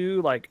super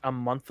into like a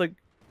month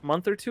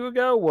or two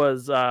ago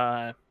was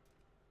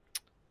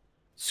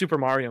Super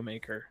Mario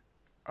Maker.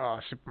 Oh,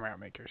 Super Mario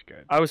Maker's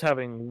good. I was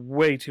having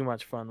way too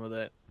much fun with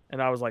it,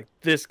 and I was like,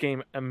 this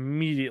game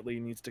immediately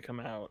needs to come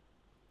out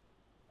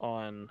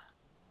on.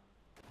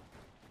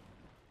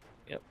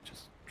 Yep,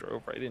 just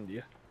drove right into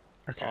you.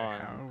 Okay, on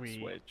how are we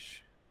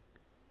Switch.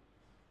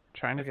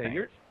 trying to Okay,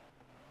 think?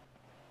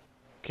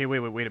 Okay,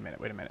 wait a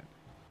minute.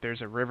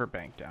 There's a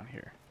riverbank down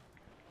here.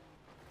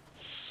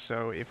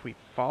 So if we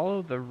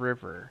follow the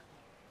river,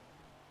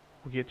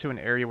 we get to an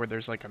area where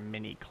there's like a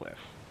mini cliff.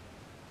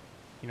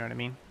 You know what I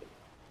mean?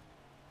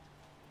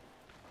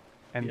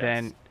 And Yes.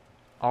 then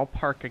I'll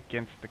park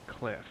against the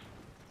cliff.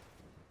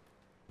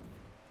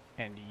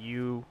 And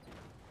you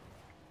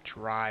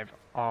drive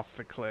off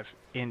the cliff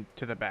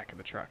into the back of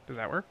the truck. Does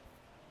that work?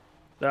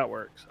 That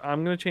works.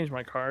 I'm gonna change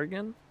my car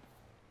again.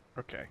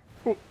 Okay.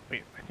 Oh,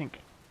 wait, I think...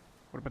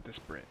 What about this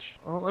bridge?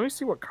 Well, let me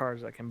see what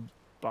cars I can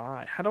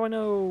buy. How do I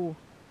know...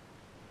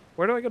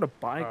 Where do I go to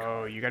buy cars?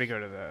 Oh, you gotta go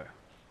to the...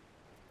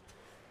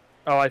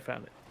 Oh, I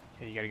found it.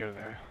 Yeah, you gotta go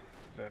to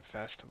the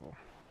festival.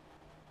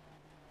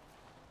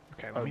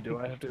 Okay, let Oh, me do think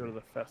I this have to go to through.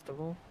 the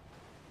festival?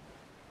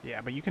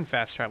 Yeah, but you can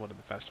fast travel to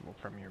the festival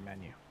from your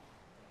menu.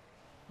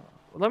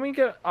 Let me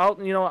get... I'll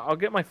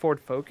get my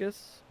Ford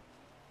Focus.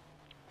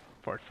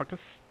 Ford Focus?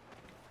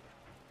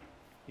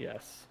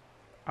 Yes.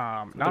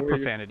 Not Where you-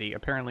 profanity.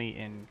 Apparently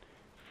in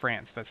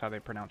France, that's how they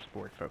pronounce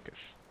Ford Focus.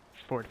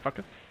 Ford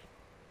Focus?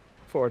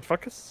 Ford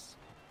Focus.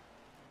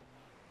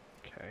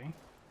 Okay.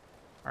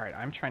 Alright,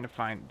 I'm trying to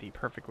find the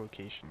perfect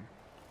location.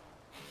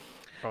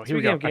 Oh, here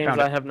we Speaking go. of games I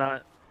found I it. have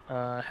not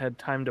had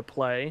time to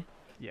play,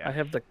 Yeah. I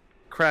have the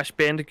Crash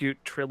Bandicoot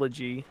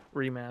trilogy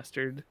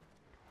remastered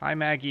Hi,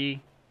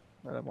 Maggie.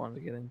 that I wanted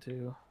to get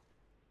into.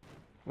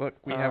 Look,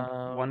 we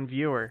have one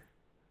viewer.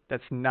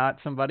 That's not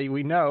somebody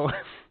we know.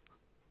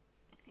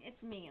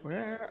 It's me in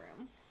Where-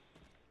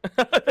 the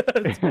other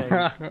room. It's me.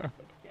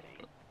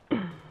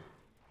 Kidding.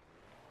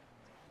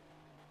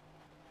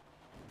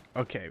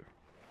 Okay.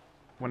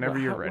 Whenever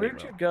you're ready.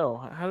 Where'd you Will.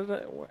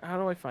 go? How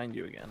do I find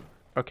you again?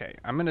 Okay,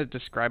 I'm gonna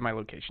describe my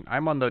location.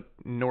 I'm on the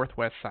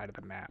northwest side of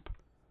the map.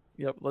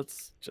 Yep,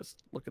 let's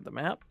just look at the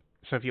map.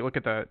 So if you look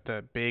at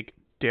the big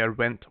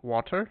Derwent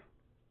water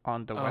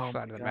on the west Oh side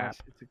my of the gosh, map,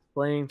 it's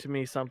explaining to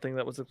me something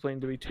that was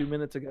explained to me 2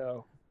 minutes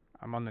ago.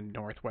 I'm on the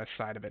northwest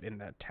side of it in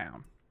that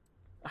town.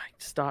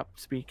 Stop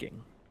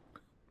speaking.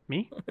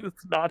 Me?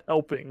 It's not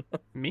helping.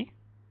 Me?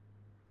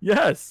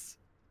 Yes.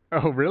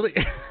 Oh, really?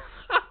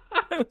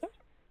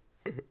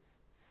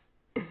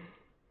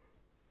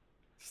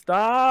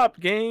 Stop,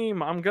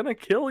 game. I'm gonna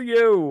kill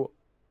you.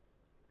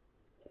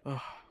 Ugh.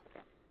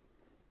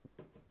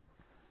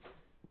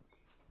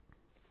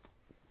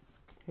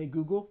 Hey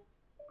Google,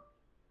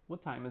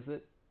 what time is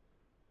it?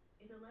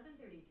 It's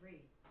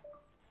 11:33.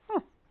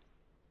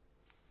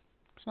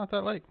 It's not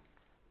that late.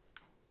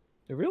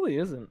 It really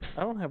isn't.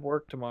 I don't have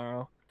work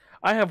tomorrow.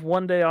 I have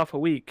 1 day off a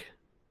week.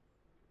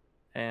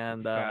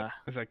 And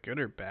Is that good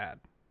or bad?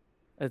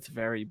 it's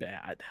very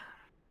bad.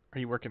 Are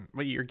you working?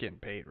 Well, you're getting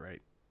paid,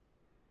 right?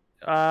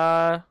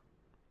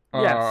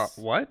 Yes.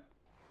 What?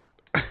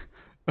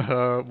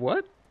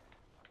 What?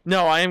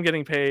 No, I am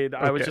getting paid.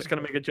 I was Okay. just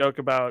going to make a joke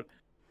about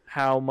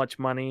how much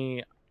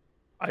money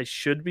I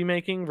should be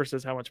making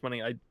versus how much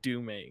money I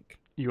do make.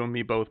 You and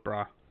me both,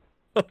 brah.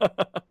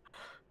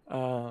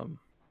 Um,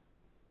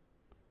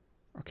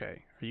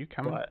 Okay, are you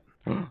coming? but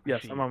I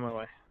yes, see I'm you. on my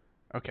way.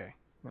 Okay,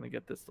 I'm going to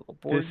get this little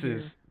board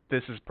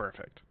this is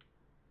perfect.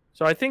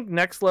 So I think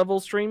next level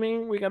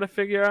streaming we got to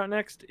figure out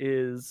next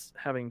is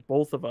having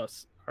both of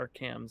us our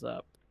cams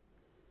up.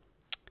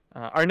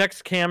 Our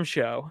next cam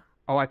show.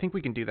 Oh, I think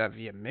we can do that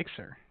via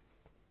Mixer.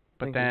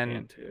 But I think we then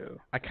can too.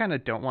 I kind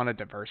of don't want to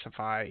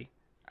diversify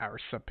our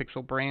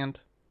Subpixel brand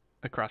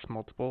across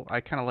multiple. I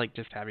kind of like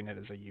just having it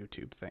as a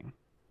YouTube thing.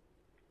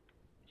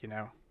 You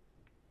know?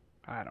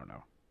 I don't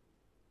know.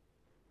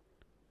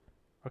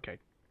 Okay,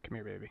 come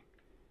here, baby.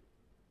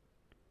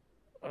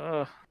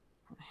 I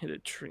hit a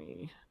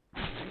tree.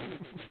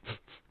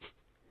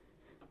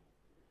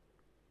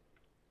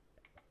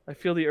 I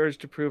feel the urge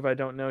to prove I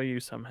don't know you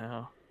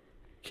somehow.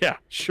 Yeah,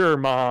 sure,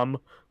 Mom.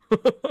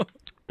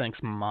 Thanks,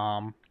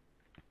 Mom.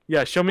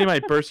 Yeah, show me my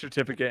birth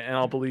certificate and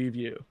I'll believe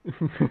you.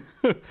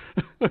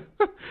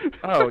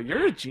 Oh,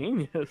 you're a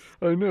genius.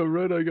 I know,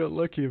 right? I got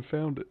lucky and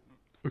found it.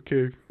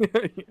 Okay.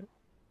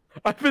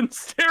 I've been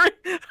staring.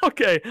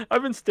 Okay,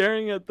 I've been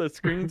staring at the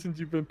screen since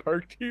you've been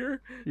parked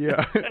here.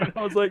 Yeah. And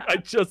I was like, I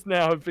just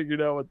now have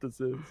figured out what this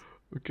is.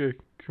 Okay,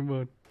 come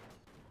on.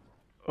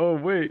 Oh,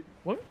 wait.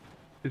 What?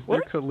 Is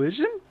What? there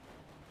collision?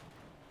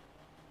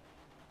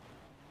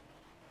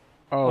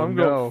 Oh I'm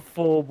going no.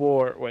 full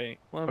bore. Wait,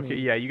 let Okay, me.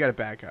 yeah, you gotta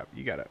back up.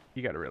 You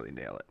gotta really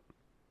nail it.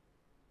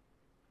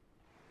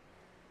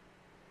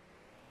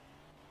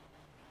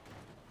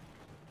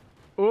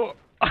 Oh.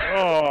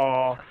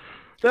 Oh,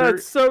 There,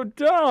 that's so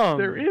dumb.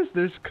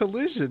 there's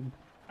collision.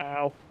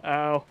 Ow,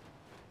 ow,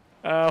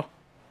 ow.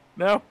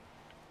 No,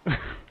 get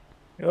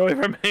away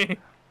from me.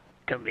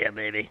 Come here,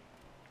 baby.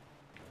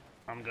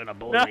 I'm gonna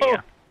bully No.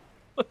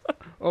 you.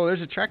 Oh,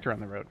 there's a tractor on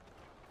the road.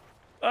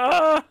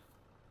 Ah.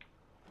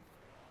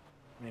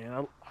 Man, oh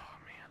man.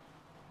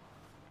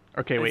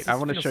 Okay, This wait. I just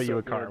want to feels show you so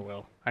a car, good.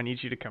 Will. I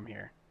need you to come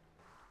here,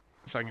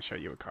 so I can show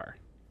you a car.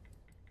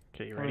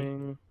 Okay, you ready?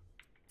 Coming.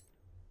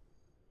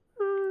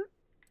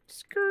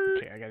 Skirt.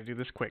 Okay, I gotta do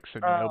this quick so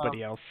Uh.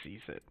 nobody else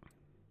sees it.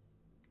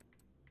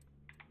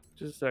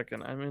 Just a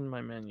second. I'm in my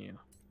menu.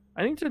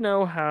 I need to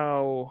know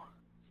how.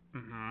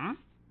 Mm-hmm.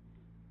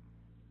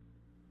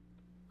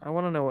 I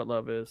want to know what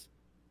love is.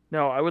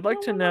 No, I would like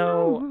to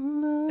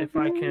know if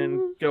I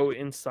can go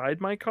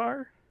inside my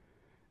car.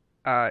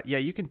 Yeah,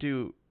 you can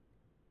do.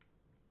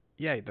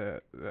 Yeah,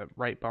 the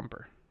right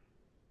bumper.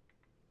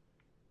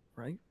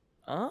 Right?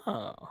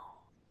 Oh.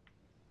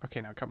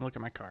 Okay, now come look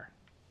at my car.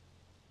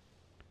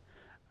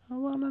 I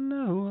wanna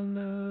know what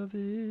love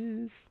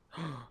is.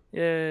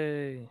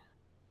 Yay.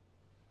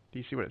 Do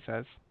you see what it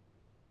says?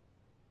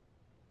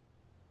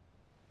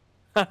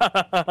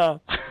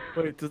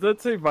 Wait, does that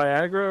say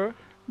Viagra?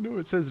 No,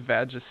 it says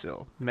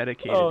Vagisil,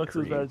 medicated Oh, it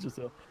says cream.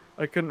 Vagisil.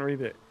 I couldn't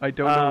read it. I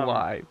don't know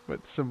why, but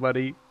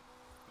somebody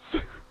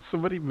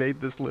made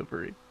this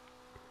livery.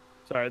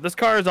 Sorry, this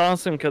car is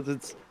awesome because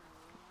it's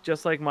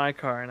just like my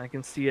car, and I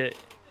can see it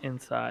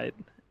inside.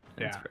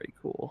 And It's Yeah. very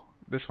cool.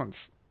 This one's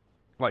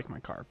like my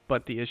car,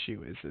 but the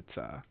issue is it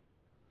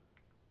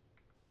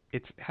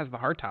has the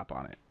hard top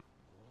on it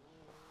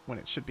when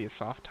it should be a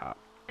soft top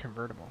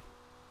convertible.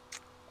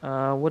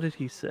 What did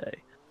he say?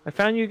 I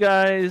found you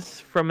guys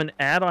from an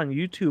ad on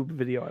YouTube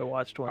video I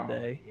watched one Oh,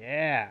 day.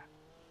 yeah.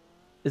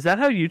 Is that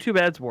how YouTube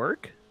ads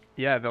work?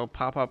 Yeah, they'll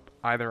pop up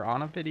either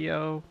on a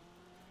video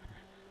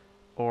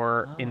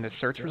or in the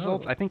search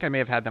results. dope. I think I may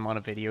have had them on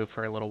a video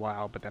for a little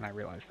while, but then I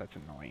realized that's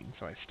annoying,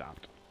 so I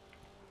stopped.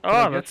 I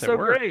Oh, guess that's it so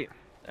worked. great.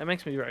 That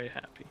makes me very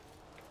happy.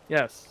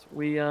 Yes,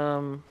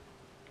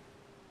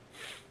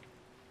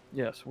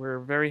 yes, we're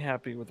very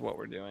happy with what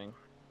we're doing.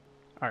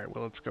 All right,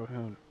 well, let's go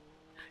Hoon.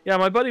 Yeah,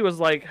 my buddy was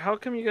like, "How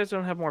come you guys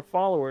don't have more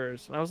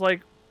followers?" And I was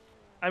like,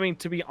 "I mean,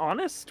 to be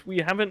honest, we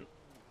haven't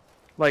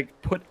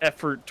like put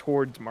effort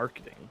towards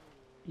marketing."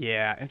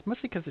 Yeah, it's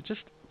mostly because it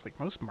just, like,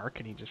 most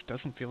marketing just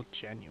doesn't feel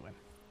genuine,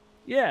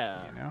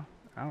 Yeah. you know?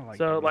 I don't like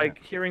So doing like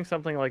that. hearing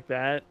something like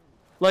that,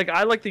 like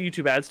I like the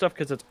YouTube ad stuff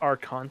because it's our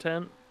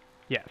content.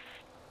 Yes.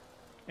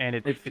 And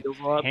It feels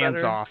a lot hands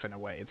better. off in a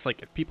way. It's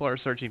like if people are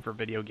searching for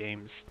video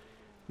games,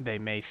 they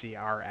may see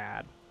our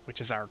ad,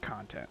 which is our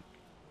content.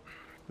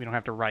 We don't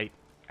have to write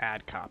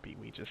ad copy.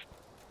 We just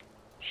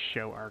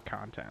show our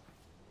content.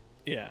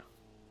 Yeah.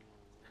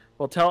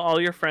 Well, tell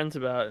all your friends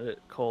about it,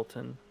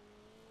 Colton.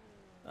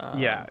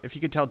 Yeah, if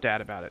you could tell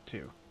Dad about it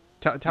too.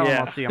 Tell him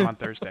yeah. I'll see him on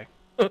Thursday.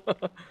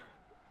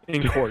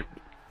 In court.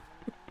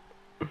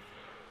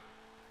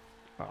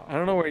 Oh, I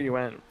don't know where you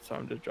went, so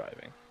I'm just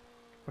driving.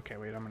 okay,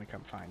 wait, I'm gonna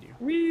come find you.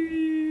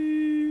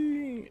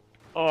 Whee!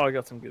 Oh, I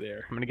got some good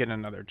air. I'm gonna get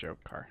another joke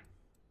car.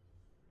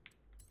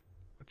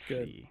 Let's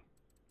Good. see.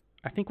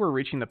 I think we're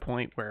reaching the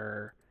point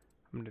where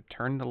I'm gonna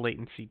turn the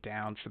latency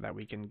down so that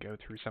we can go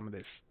through some of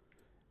this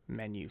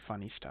menu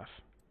funny stuff.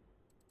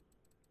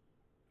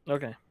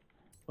 Okay.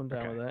 I'm down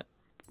Okay. with that.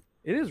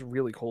 It is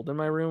really cold in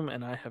my room,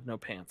 and I have no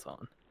pants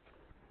on.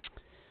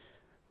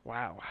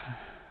 Wow.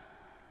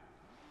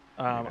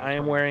 I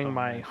am wearing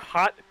my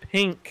hot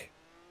pink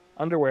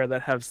underwear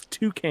that has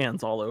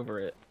toucans all over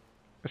it.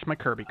 It's my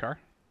Kirby car.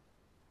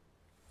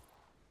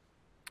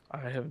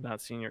 I have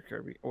not seen your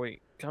Kirby.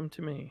 Wait, come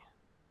to me.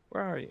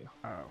 Where are you?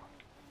 Oh.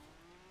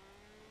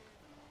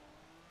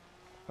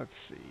 Let's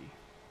see.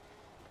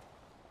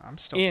 I'm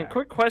still Ian, back.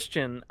 quick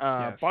question.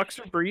 Yes.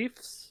 Boxer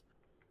briefs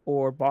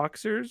or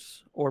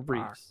boxers or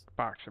briefs?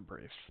 Boxer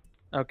briefs.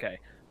 Okay.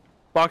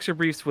 Boxer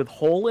briefs with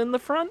hole in the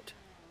front?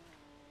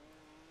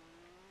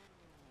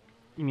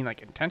 You mean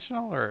like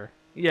intentional or?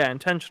 Yeah,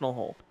 intentional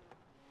hole.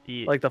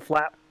 Yeah. Like the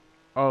flap.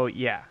 Oh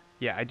yeah,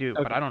 yeah I do,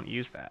 but Okay. I don't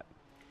use that.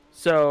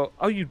 So,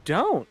 oh, you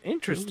don't?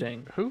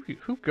 Interesting. Who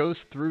goes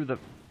through the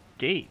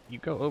gate? You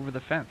go over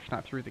the fence,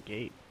 not through the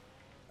gate.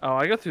 Oh,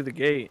 I go through the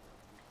gate.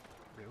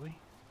 Really?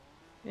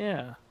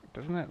 Yeah.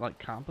 Doesn't that like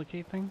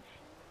complicate things?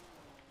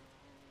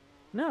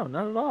 No,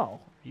 not at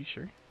all. Are you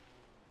sure?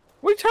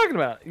 What are you talking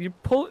about? You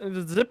pull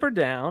the zipper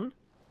down,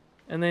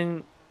 and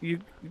then you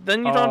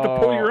don't have to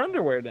pull your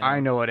underwear down. I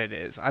know what it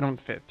is. I don't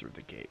fit through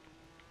the gate.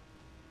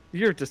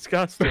 You're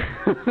disgusting.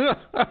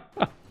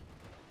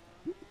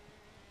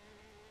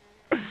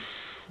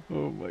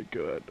 Oh my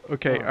god.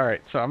 Okay, Oh.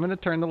 alright, so I'm gonna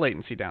turn the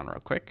latency down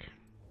real quick.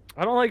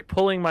 I don't like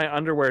pulling my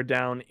underwear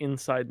down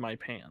inside my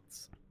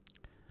pants.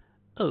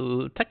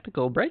 Oh,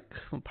 technical break.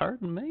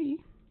 Pardon me.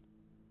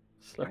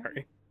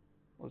 Sorry.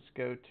 Let's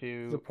go It's a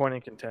to... point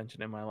of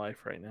contention in my life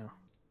right now.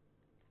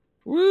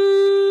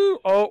 Woo!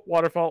 oh,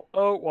 waterfall.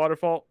 Oh,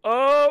 waterfall.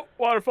 Oh,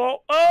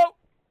 waterfall. Oh,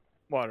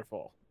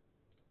 waterfall.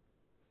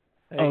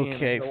 Hey, Ian,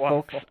 Okay, the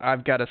folks, waterfall.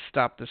 I've got to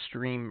stop the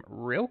stream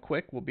real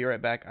quick. We'll be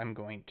right back. I'm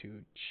going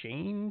to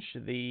change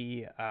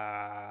the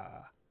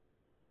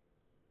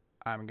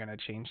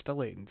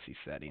latency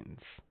settings.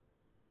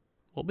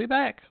 We'll be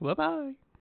back. Bye-bye.